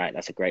thought, right,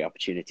 that's a great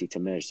opportunity to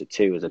merge the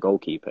two as a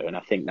goalkeeper. And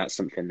I think that's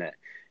something that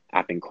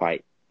I've been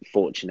quite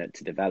fortunate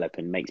to develop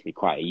and makes me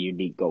quite a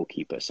unique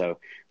goalkeeper. So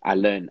I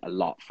learned a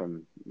lot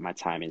from my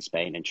time in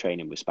Spain and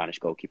training with Spanish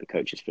goalkeeper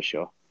coaches for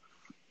sure.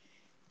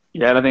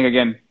 Yeah, and I think,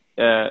 again,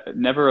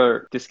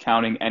 never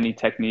discounting any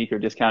technique or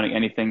discounting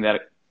anything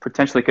that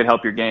potentially could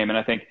help your game. And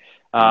I think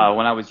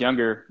when I was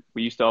younger,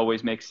 we used to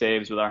always make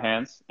saves with our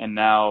hands. And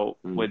now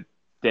with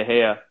De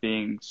Gea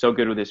being so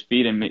good with his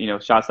feet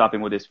and, shot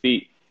stopping with his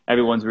feet,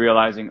 everyone's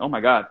realizing, oh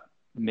my God,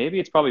 maybe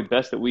it's probably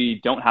best that we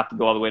don't have to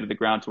go all the way to the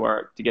ground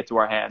to get to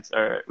our hands,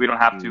 or we don't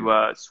have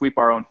to sweep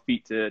our own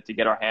feet to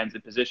get our hands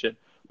in position,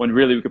 when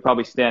really we could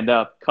probably stand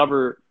up,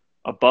 cover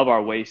above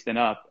our waist and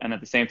up, and at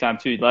the same time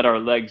too, let our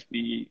legs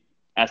be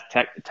as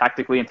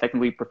tactically and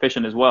technically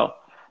proficient as well.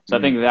 So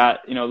I think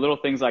that, little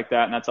things like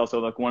that, and that's also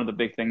like one of the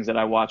big things that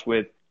I watch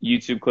with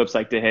YouTube clips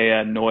like De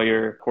Gea,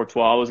 Neuer,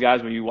 Courtois, all those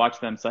guys, where you watch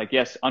them, it's like,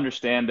 yes,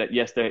 understand that,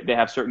 yes, they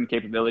have certain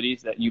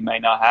capabilities that you may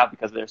not have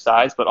because of their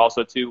size, but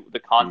also, too, the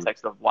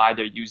context of why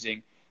they're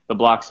using the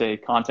block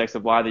save, context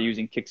of why they're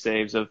using kick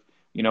saves, of,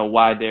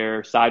 why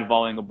they're side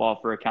volleying a ball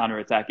for a counter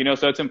attack.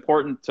 So it's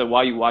important to,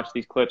 while you watch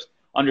these clips,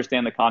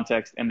 understand the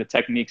context and the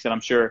techniques that I'm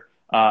sure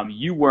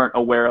you weren't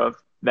aware of,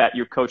 that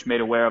your coach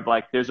made aware of.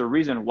 Like, there's a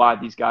reason why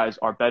these guys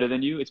are better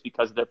than you. It's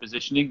because of their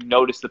positioning.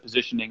 Notice the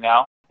positioning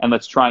now, and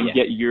let's try and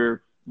get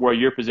where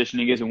your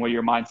positioning is and where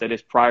your mindset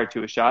is prior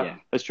to a shot. Yeah.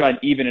 Let's try and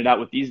even it out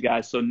with these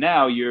guys. So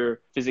now your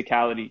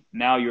physicality,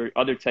 now your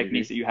other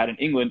techniques that you had in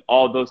England,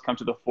 all those come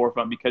to the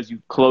forefront because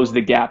you close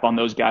the gap on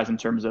those guys in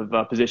terms of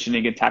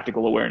positioning and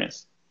tactical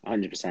awareness.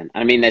 100%.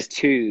 I mean, there's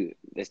two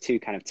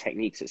kind of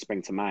techniques that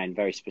spring to mind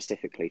very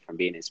specifically from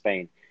being in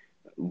Spain.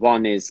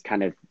 One is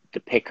kind of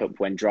the pickup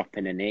when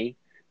dropping a knee.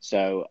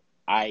 So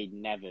I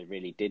never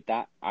really did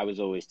that. I was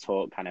always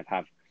taught kind of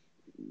have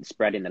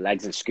spreading the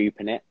legs and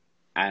scooping it.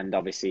 And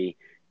obviously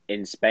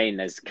in Spain,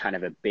 there's kind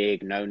of a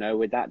big no-no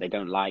with that. They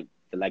don't like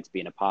the legs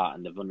being apart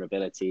and the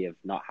vulnerability of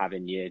not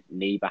having your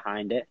knee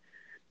behind it.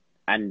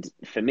 And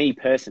for me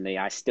personally,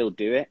 I still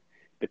do it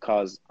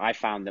because I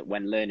found that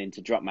when learning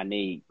to drop my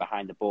knee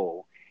behind the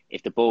ball,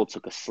 if the ball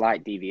took a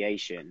slight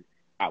deviation,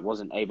 I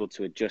wasn't able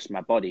to adjust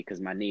my body because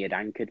my knee had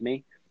anchored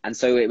me. And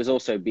so it was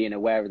also being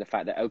aware of the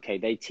fact that, okay,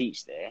 they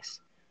teach this,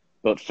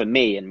 but for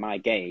me in my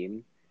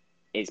game,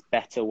 it's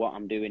better what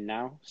I'm doing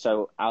now.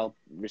 So I'll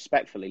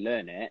respectfully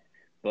learn it.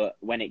 But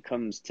when it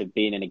comes to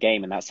being in a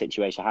game and that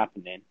situation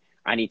happening,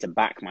 I need to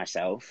back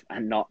myself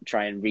and not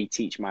try and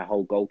reteach my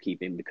whole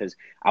goalkeeping because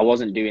I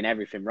wasn't doing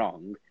everything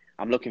wrong.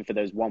 I'm looking for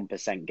those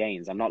 1%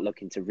 gains. I'm not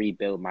looking to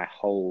rebuild my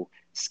whole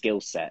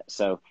skill set.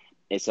 So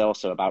it's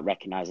also about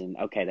recognizing,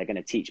 okay, they're going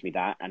to teach me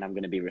that and I'm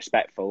going to be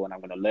respectful and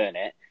I'm going to learn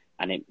it.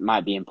 And it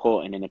might be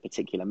important in a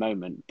particular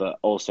moment, but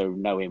also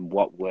knowing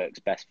what works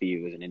best for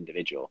you as an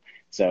individual.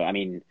 So, I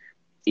mean,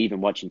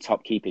 even watching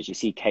top keepers, you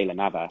see Keylor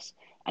Navas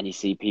and you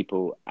see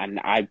people, and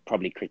I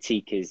probably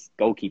critique his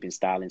goalkeeping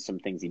style in some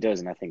things he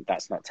does. And I think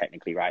that's not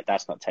technically right.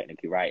 That's not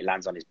technically right. He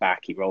lands on his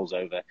back, he rolls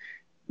over.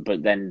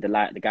 But then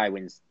the guy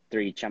wins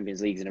 3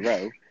 Champions Leagues in a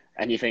row.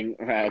 And you think,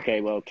 right,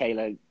 okay, well,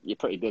 Keylor, you're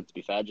pretty good, to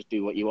be fair. Just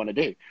do what you want to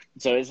do.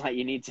 So it's like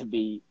you need to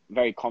be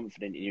very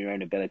confident in your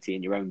own ability,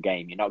 in your own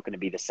game. You're not going to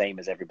be the same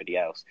as everybody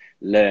else.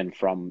 Learn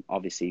from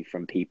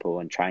people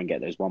and try and get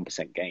those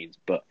 1% gains,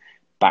 but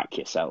back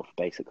yourself,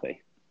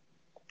 basically.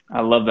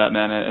 I love that,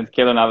 man. And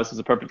Keylor Navas is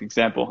a perfect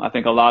example. I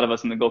think a lot of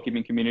us in the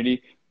goalkeeping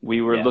community,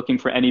 we were Yeah. looking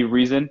for any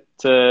reason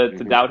to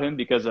Hmm. doubt him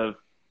because of,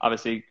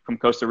 obviously, from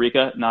Costa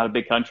Rica, not a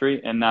big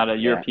country and not a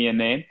Yeah, European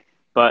name.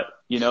 But,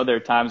 there are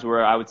times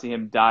where I would see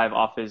him dive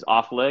off his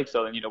off leg.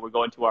 So then, we're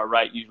going to our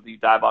right. Usually you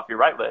dive off your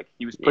right leg.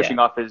 He was yeah, pushing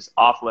off his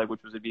off leg,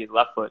 which was to be his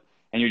left foot.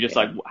 And you're just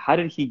yeah, like, how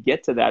did he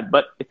get to that?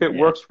 But if it yeah.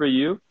 works for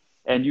you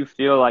and you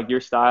feel like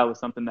your style is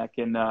something that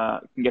can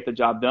get the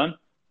job done,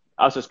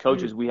 us as Mm.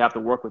 coaches, we have to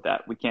work with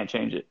that. We can't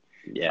change it.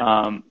 Yeah.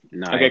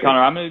 No, I Okay, agree.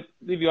 Connor, I'm going to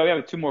leave you. I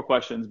have two more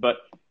questions, but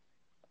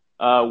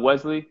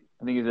Wesley,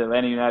 I think he's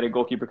Atlanta United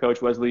goalkeeper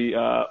coach, Wesley,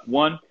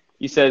 one,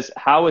 he says,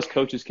 how as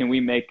coaches can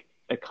we make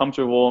a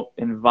comfortable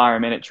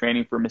environment at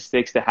training for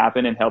mistakes to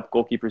happen and help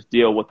goalkeepers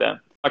deal with them?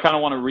 I kind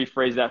of want to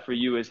rephrase that for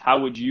you is how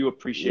would you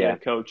appreciate Yeah. a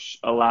coach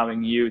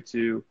allowing you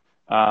to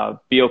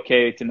be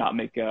okay to not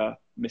make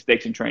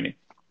mistakes in training?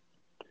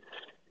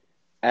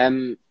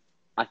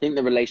 I think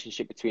the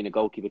relationship between a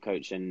goalkeeper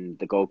coach and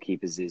the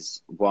goalkeepers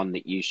is one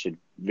that you should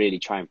really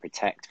try and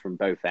protect from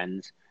both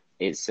ends.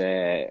 It's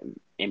an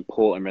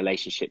important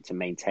relationship to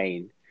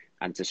maintain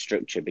and to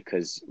structure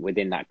because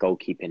within that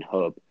goalkeeping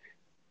hub,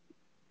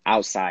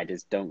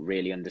 outsiders don't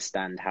really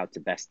understand how to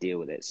best deal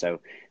with it. So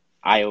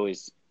I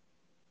always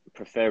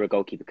prefer a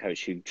goalkeeper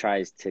coach who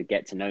tries to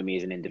get to know me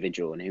as an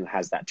individual and who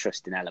has that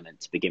trusting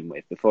element to begin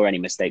with before any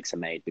mistakes are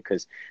made,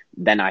 because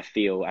then I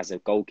feel as a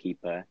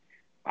goalkeeper,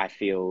 I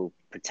feel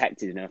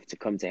protected enough to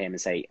come to him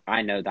and say,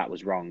 I know that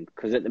was wrong.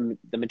 Because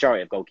the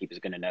majority of goalkeepers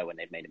are going to know when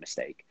they've made a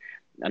mistake.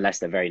 Unless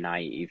they're very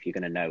naive, you're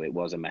going to know it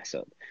was a mess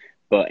up.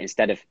 But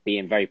instead of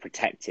being very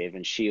protective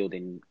and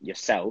shielding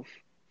yourself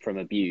from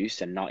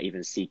abuse and not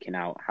even seeking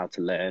out how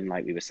to learn,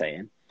 like we were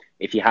saying,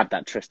 if you have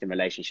that trusting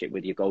relationship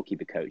with your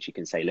goalkeeper coach, you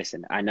can say,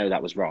 listen, I know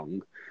that was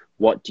wrong.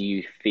 What do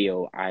you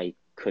feel I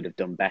could have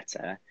done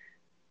better?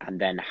 And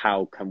then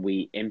how can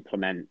we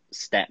implement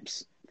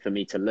steps for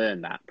me to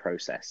learn that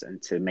process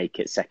and to make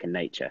it second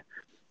nature?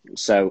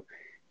 So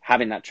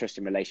having that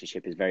trusting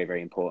relationship is very,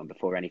 very important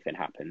before anything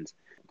happens.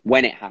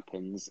 When it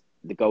happens,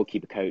 the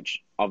goalkeeper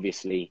coach,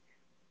 obviously,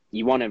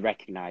 you want to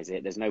recognize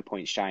it. There's no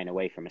point shying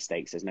away from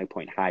mistakes. There's no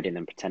point hiding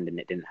and pretending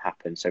it didn't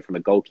happen. So from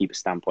a goalkeeper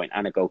standpoint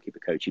and a goalkeeper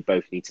coach, you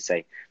both need to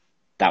say,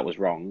 that was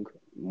wrong.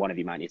 One of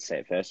you might need to say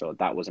it first, or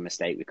that was a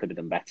mistake. We could have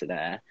done better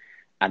there.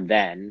 And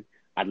then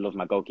I'd love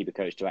my goalkeeper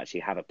coach to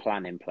actually have a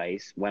plan in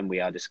place when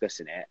we are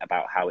discussing it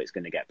about how it's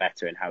going to get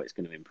better and how it's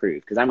going to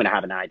improve. Because I'm going to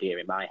have an idea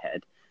in my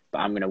head, but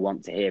I'm going to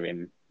want to hear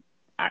him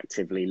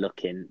actively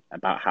looking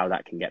about how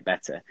that can get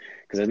better.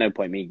 Because there's no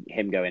point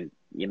him going,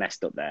 you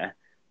messed up there.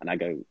 And I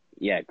go,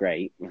 yeah,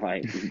 great.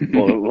 Like,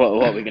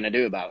 what are we going to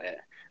do about it?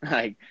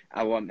 Like,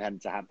 I want them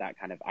to have that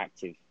kind of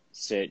active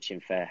searching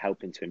for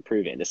helping to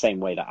improve it in the same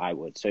way that I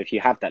would. So if you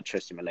have that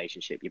trusting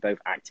relationship, you're both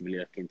actively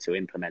looking to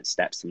implement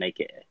steps to make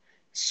it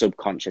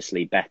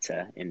subconsciously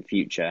better in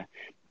future.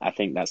 I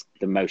think that's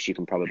the most you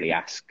can probably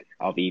ask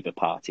of either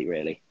party,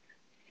 really.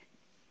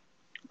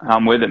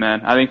 I'm with it,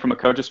 man. I think from a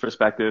coach's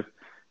perspective,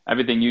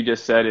 everything you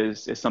just said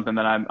is something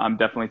that I'm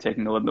definitely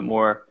taking a little bit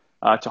more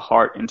to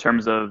heart in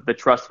terms of the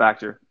trust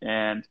factor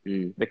and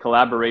the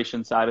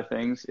collaboration side of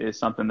things is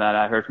something that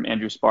I heard from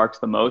Andrew Sparks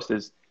the most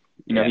is,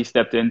 he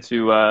stepped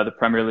into the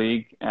Premier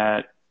League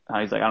at,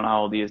 he's like, I don't know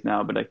how old he is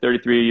now, but like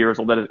 33 years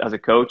old as a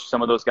coach.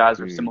 Some of those guys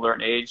are similar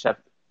in age, have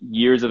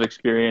years of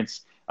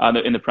experience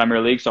in the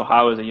Premier League. So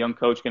how is a young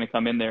coach going to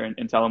come in there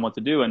and tell him what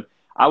to do? And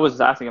I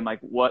was asking him, like,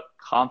 what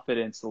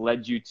confidence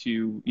led you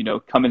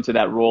to, come into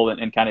that role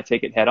and kind of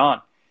take it head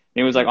on? And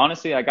he was like,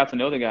 honestly, I got to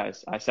know the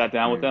guys. I sat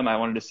down with them. I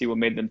wanted to see what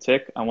made them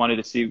tick. I wanted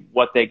to see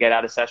what they get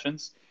out of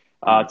sessions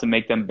to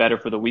make them better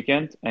for the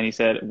weekend. And he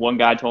said one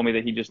guy told me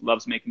that he just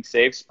loves making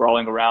saves,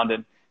 sprawling around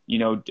and,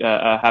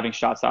 having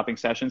shot-stopping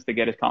sessions to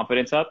get his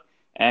confidence up.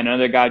 And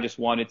another guy just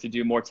wanted to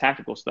do more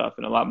tactical stuff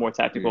and a lot more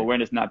tactical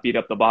awareness, not beat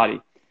up the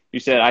body. You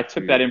said, I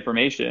took that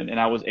information and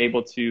I was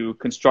able to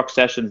construct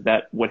sessions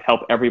that would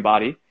help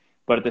everybody.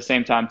 But at the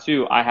same time,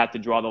 too, I had to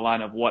draw the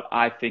line of what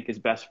I think is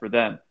best for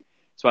them.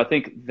 So I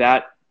think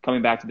that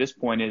coming back to this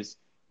point is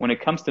when it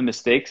comes to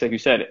mistakes, like you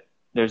said,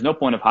 there's no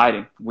point of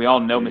hiding. We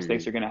all know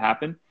mistakes are going to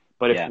happen.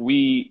 But if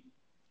we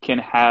can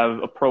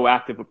have a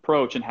proactive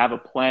approach and have a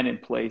plan in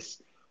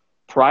place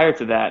prior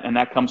to that, and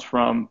that comes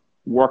from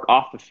work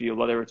off the field,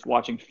 whether it's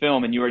watching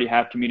film and you already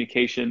have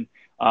communication,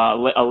 a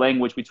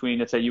language between,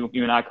 let's say you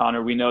and I,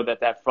 Connor, we know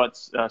that front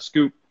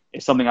scoop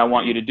is something I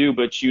want you to do,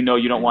 but you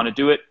don't want to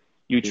do it.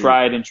 You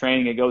try it in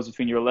training, it goes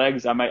between your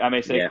legs. I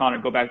may say, Connor,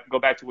 go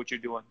back to what you're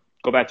doing.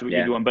 Go back to what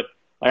you're doing. But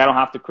like, I don't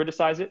have to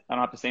criticize it. I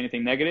don't have to say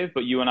anything negative,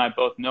 but you and I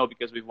both know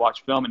because we've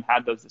watched film and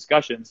had those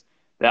discussions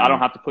that I don't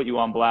have to put you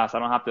on blast. I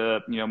don't have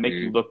to, make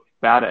you look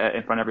bad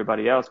in front of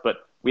everybody else,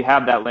 but we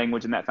have that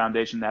language and that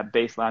foundation, that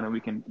baseline that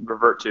we can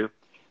revert to.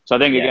 So I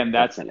think, again,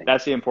 that's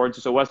the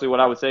importance. So Wesley, what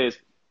I would say is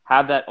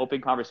have that open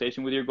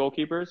conversation with your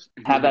goalkeepers,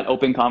 have that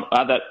open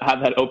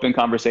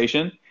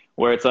conversation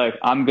where it's like,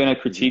 I'm going to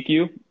critique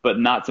you, but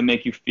not to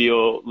make you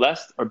feel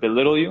less or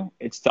belittle you.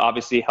 It's to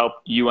obviously help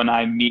you and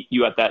I meet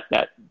you at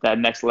that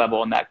next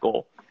level and that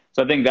goal.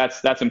 So I think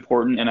that's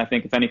important. And I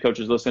think if any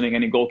coaches listening,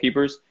 any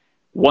goalkeepers,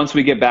 once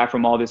we get back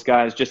from all this,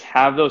 guys, just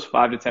have those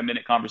 5 to 10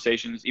 minute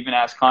conversations. Even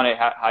ask Kane,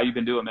 how you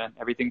been doing, man?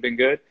 Everything been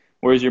good?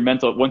 Where's your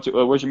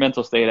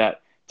mental state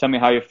at? Tell me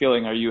how you're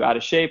feeling. Are you out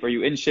of shape? Are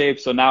you in shape?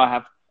 So now I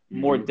have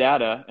more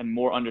data and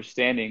more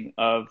understanding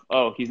of,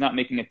 oh, he's not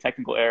making a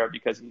technical error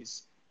because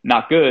he's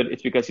not good.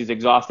 It's because he's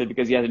exhausted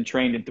because he hasn't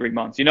trained in 3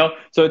 months, you know?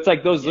 So it's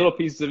like those little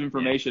pieces of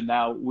information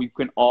now we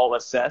can all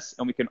assess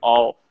and we can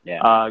all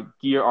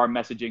gear our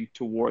messaging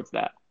towards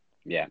that.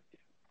 Yeah.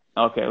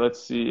 Okay,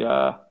 let's see.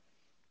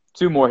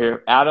 2 more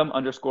here.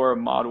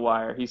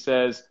 Adam_Modwire. He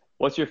says,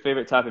 what's your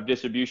favorite type of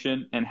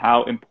distribution and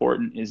how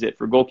important is it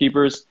for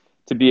goalkeepers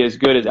to be as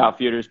good as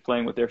outfielders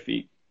playing with their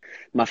feet?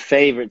 My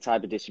favorite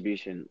type of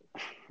distribution,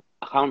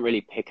 I can't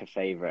really pick a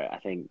favorite. I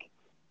think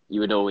you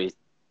would always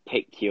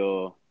pick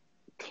your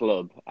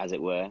club, as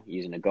it were,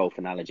 using a golf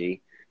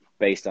analogy,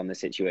 based on the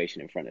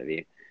situation in front of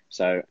you.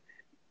 So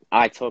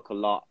I talk a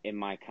lot in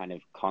my kind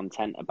of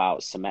content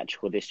about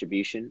symmetrical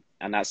distribution,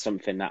 and that's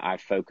something that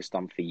I've focused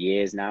on for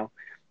years now.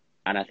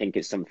 And I think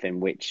it's something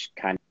which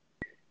kind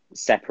of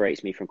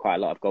separates me from quite a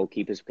lot of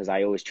goalkeepers, because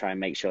I always try and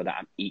make sure that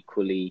I'm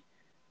equally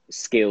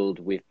skilled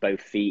with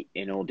both feet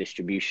in all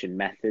distribution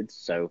methods.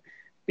 So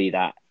be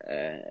that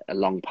a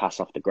long pass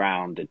off the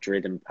ground, a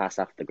driven pass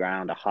off the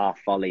ground, a half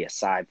volley, a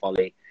side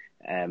volley.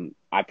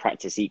 I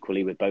practice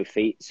equally with both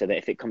feet so that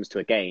if it comes to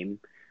a game,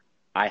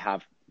 I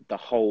have the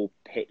whole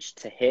pitch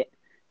to hit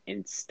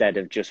instead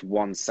of just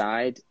one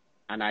side,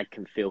 and I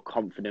can feel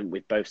confident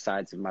with both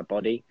sides of my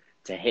body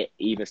to hit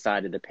either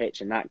side of the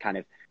pitch. And that kind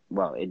of,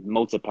 well, it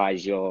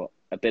multiplies your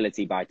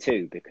ability by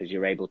 2 because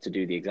you're able to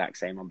do the exact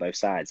same on both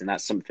sides. And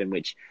that's something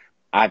which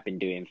I've been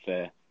doing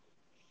for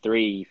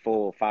 3,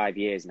 4, 5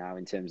 years now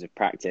in terms of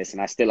practice.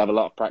 And I still have a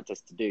lot of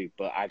practice to do,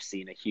 but I've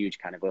seen a huge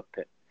kind of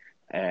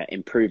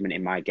improvement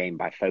in my game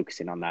by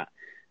focusing on that.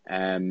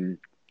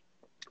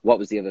 What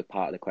was the other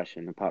part of the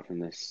question apart from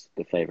this,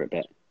 the favorite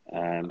bit?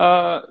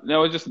 No, it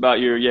was just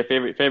about your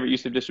favorite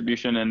use of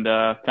distribution and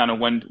kind of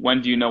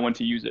when do you know when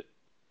to use it?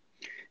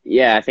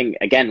 Yeah, I think,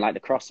 again, like the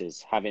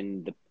crosses,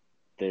 having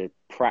the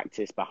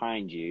practice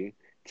behind you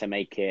to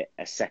make it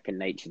a second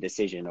nature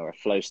decision or a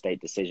flow state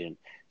decision.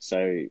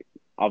 So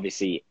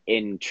obviously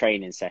in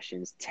training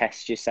sessions,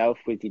 test yourself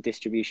with your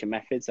distribution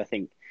methods. I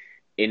think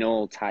in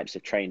all types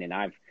of training,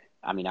 I've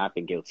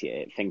been guilty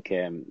of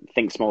it.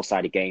 Think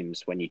small-sided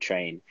games when you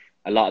train.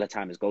 A lot of the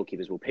time as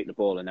goalkeepers, we'll pick the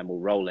ball and then we'll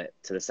roll it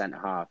to the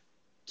centre half,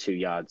 2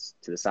 yards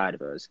to the side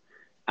of us.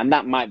 And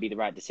that might be the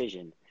right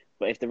decision.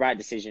 But if the right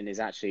decision is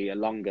actually a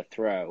longer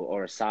throw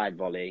or a side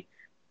volley,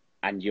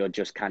 and you're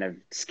just kind of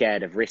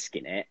scared of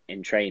risking it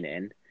in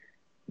training,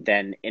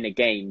 then in a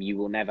game, you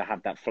will never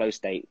have that flow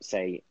state.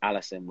 Say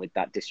Alisson with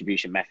that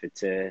distribution method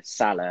to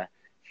Salah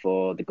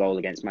for the goal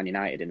against Man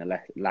United in the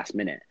last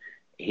minute.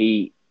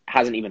 He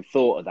hasn't even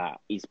thought of that.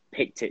 He's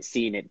picked it,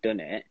 seen it, done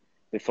it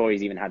before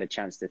he's even had a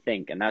chance to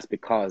think. And that's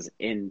because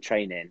in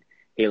training,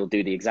 he'll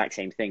do the exact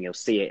same thing. He'll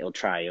see it, he'll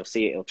try. He'll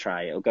see it, he'll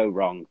try. It'll go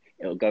wrong,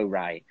 it'll go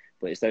right.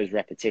 But it's those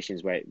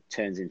repetitions where it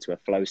turns into a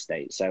flow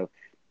state. So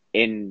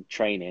in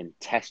training,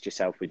 test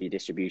yourself with your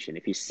distribution.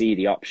 If you see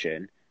the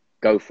option,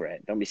 go for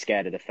it. Don't be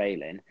scared of the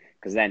failing,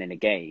 because then in a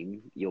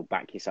game, you'll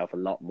back yourself a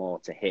lot more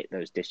to hit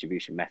those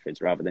distribution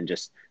methods rather than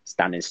just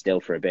standing still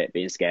for a bit,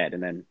 being scared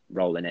and then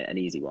rolling it an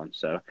easy one.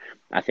 So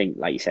I think,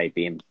 like you say,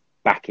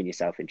 backing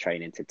yourself in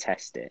training to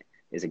test it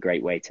is a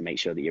great way to make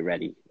sure that you're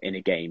ready in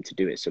a game to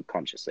do it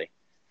subconsciously.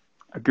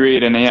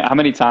 Agreed. And how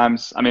many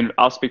times,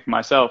 I'll speak for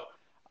myself.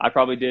 I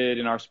probably did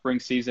in our spring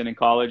season in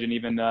college and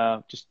even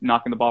just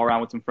knocking the ball around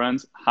with some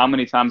friends. How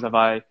many times have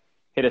I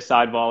hit a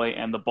side volley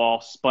and the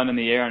ball spun in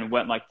the air and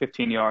went like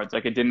 15 yards?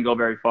 Like it didn't go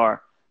very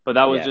far. But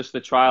that was just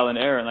the trial and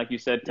error. And like you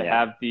said, to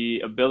have the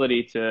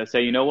ability to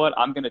say, you know what,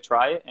 I'm going to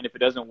try it. And if it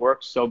doesn't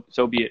work, so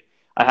be it.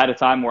 I had a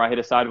time where I hit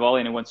a side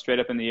volley and it went straight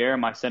up in the air.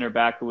 My center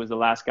back, who was the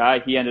last guy,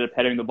 he ended up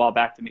heading the ball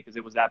back to me because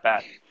it was that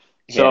bad.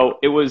 So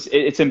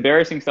it's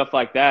embarrassing stuff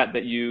like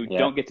that you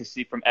don't get to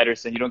see from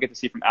Ederson. You don't get to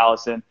see from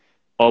Alisson,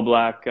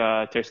 Oblak,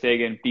 Ter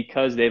Stegen,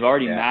 because they've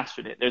already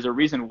mastered it. There's a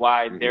reason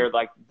why they're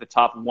like the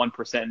top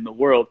 1% in the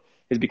world,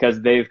 is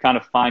because they've kind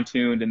of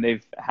fine-tuned and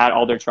they've had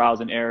all their trials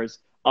and errors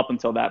up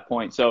until that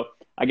point. So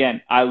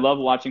again, I love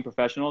watching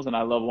professionals and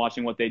I love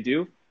watching what they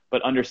do,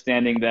 but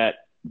understanding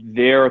that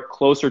they're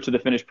closer to the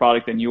finished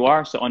product than you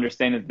are. So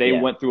understand that they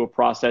went through a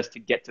process to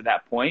get to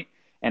that point.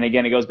 And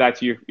again, it goes back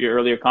to your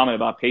earlier comment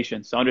about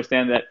patience. So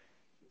understand that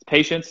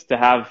patience to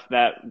have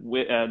that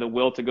the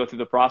will to go through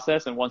the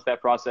process. And once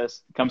that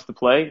process comes to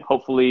play,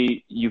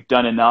 hopefully you've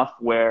done enough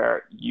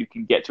where you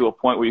can get to a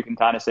point where you can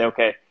kind of say,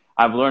 okay,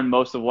 I've learned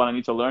most of what I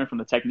need to learn from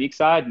the technique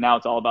side. Now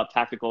it's all about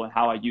tactical and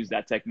how I use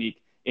that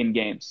technique in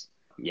games.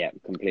 Yeah,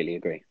 completely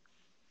agree.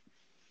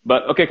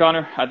 But okay,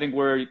 Connor, I think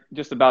we're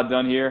just about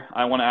done here.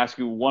 I want to ask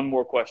you one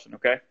more question,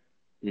 okay?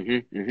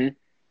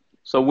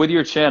 So with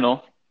your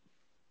channel,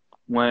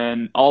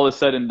 when all is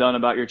said and done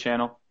about your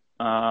channel,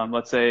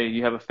 let's say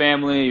you have a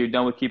family, you're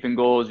done with keeping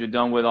goals, you're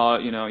done with all,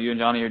 you and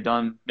Johnny are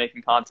done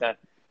making content.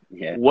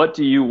 Yeah. What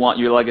do you want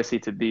your legacy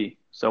to be?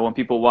 So when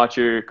people watch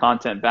your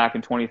content back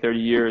in 20, 30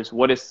 years,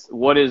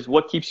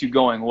 what keeps you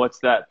going? What's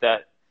that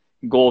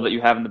goal that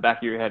you have in the back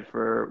of your head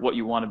for what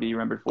you want to be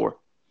remembered for?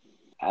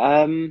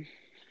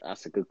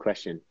 That's a good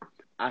question.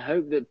 I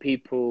hope that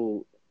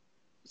people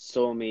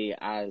saw me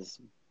as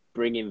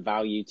bringing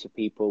value to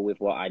people with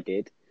what I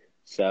did.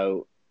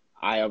 So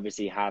I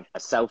obviously have a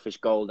selfish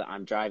goal that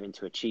I'm driving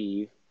to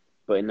achieve,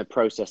 but in the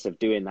process of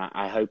doing that,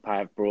 I hope I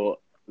have brought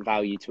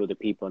value to other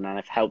people and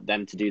I've helped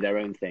them to do their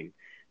own thing.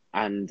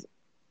 And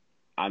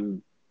I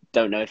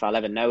don't know if I'll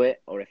ever know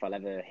it or if I'll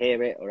ever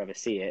hear it or ever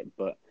see it,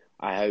 but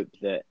I hope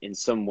that in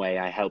some way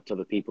I helped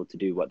other people to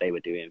do what they were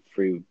doing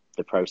through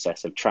the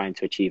process of trying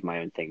to achieve my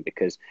own thing.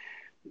 Because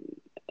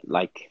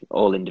like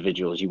all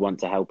individuals, you want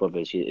to help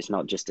others. It's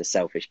not just a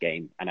selfish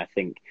game. And I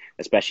think,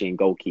 especially in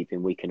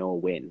goalkeeping, we can all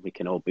win. We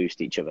can all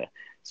boost each other.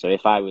 So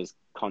if I was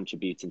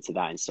contributing to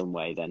that in some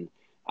way, then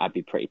I'd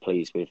be pretty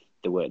pleased with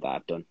the work that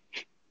I've done.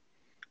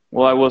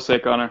 Well, I will say,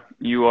 Connor,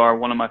 you are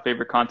one of my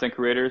favorite content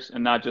creators,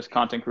 and not just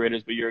content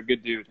creators, but you're a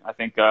good dude. I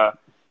think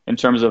in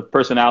terms of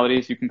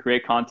personalities, you can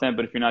create content,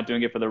 but if you're not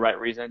doing it for the right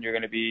reason, you're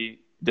going to be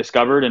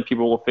discovered and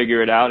people will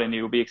figure it out and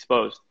you will be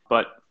exposed.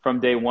 But from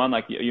day one,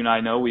 like you and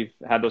I know, we've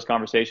had those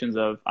conversations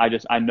of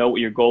I know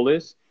what your goal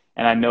is,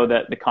 and I know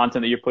that the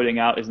content that you're putting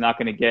out is not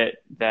going to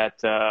get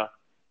that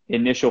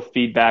initial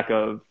feedback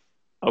of,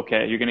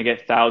 okay, you're going to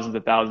get thousands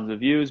of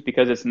views,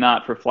 because it's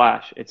not for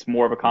flash. It's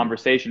more of a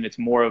conversation. It's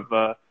more of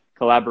a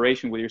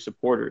collaboration with your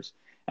supporters.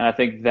 And I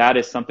think that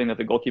is something that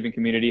the goalkeeping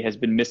community has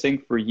been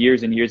missing for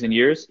years and years and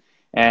years.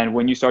 And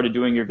when you started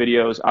doing your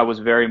videos, I was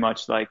very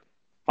much like,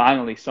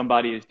 finally,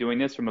 somebody is doing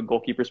this from a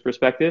goalkeeper's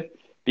perspective,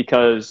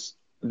 because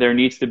there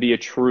needs to be a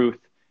truth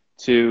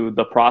to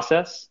the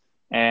process.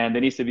 And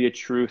there needs to be a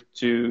truth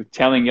to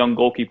telling young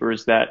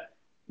goalkeepers that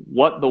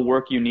what the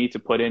work you need to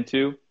put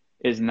into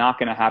is not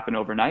going to happen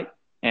overnight.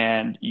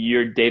 And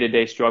your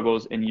day-to-day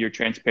struggles and your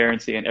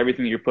transparency and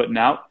everything that you're putting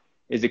out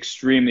is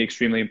extremely,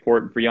 extremely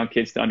important for young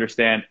kids to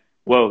understand,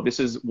 whoa, this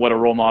is what a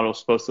role model is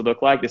supposed to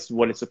look like. This is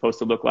what it's supposed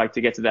to look like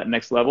to get to that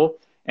next level.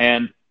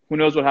 And who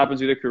knows what happens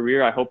with your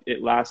career. I hope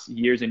it lasts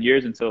years and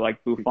years until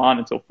like Buffon,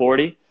 until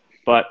 40.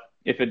 But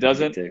if it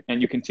doesn't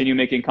and you continue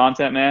making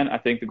content, man, I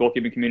think the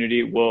goalkeeping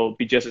community will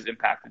be just as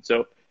impacted.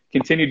 So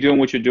continue doing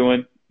what you're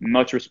doing.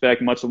 Much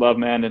respect, much love,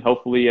 man. And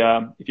hopefully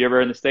if you're ever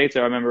in the States,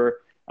 I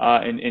remember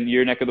in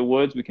your neck of the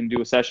woods, we can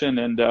do a session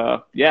and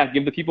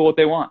give the people what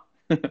they want.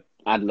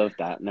 I'd love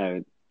that.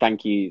 No,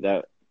 thank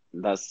you.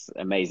 That's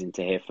amazing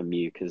to hear from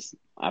you, because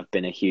I've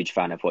been a huge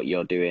fan of what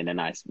you're doing and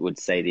I would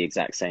say the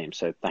exact same.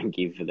 So thank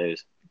you for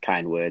those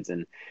kind words.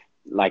 And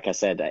like I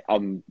said,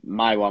 on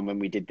my one, when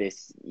we did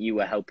this, you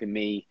were helping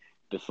me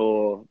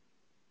before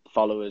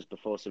followers,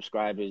 before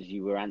subscribers.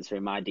 You were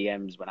answering my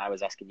DMs when I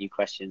was asking you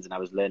questions, and I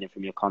was learning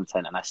from your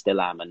content, and I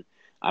still am. And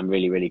I'm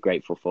really, really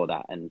grateful for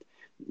that. And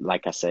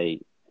like I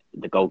say,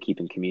 the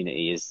goalkeeping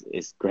community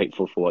is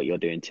grateful for what you're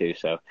doing too.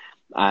 So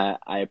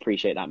I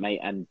appreciate that, mate.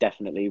 And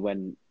definitely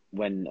when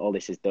all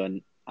this is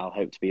done, I'll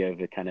hope to be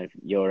over kind of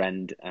your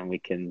end and we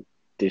can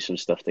do some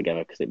stuff together,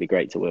 because it'd be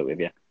great to work with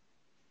you.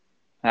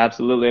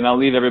 Absolutely. And I'll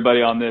leave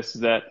everybody on this,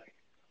 is that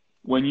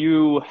when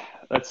you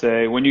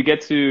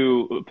get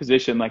to a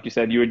position, like you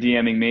said, you were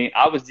DMing me,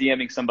 I was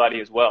DMing somebody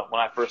as well when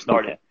I first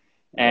started. Okay.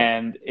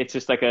 And it's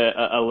just like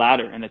a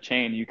ladder and a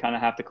chain you kind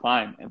of have to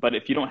climb. But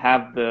if you don't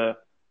have the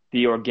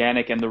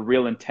organic and the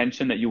real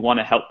intention that you want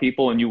to help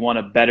people and you want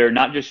to better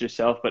not just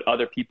yourself, but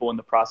other people in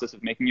the process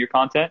of making your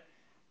content,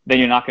 then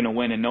you're not going to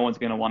win and no one's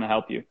going to want to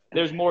help you.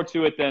 There's more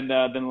to it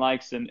than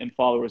likes and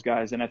followers,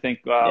 guys. And I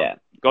think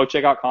go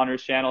check out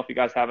Connor's channel if you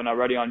guys haven't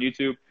already on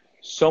YouTube.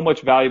 So much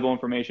valuable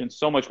information,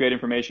 so much great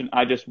information.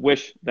 I just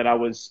wish that I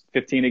was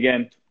 15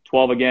 again,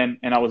 12 again,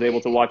 and I was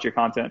able to watch your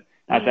content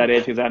at that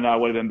age, because I know I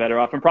would have been better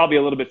off and probably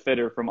a little bit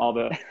fitter from all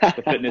the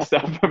fitness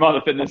stuff, from all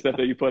the fitness stuff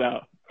that you put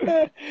out.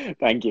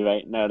 Thank you,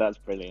 mate. No, that's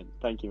brilliant.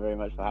 Thank you very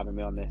much for having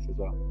me on this as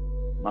well.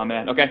 My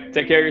man. Okay,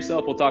 take care of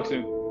yourself. We'll talk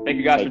soon. Thank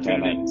you guys for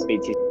tuning in.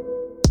 Speak to you.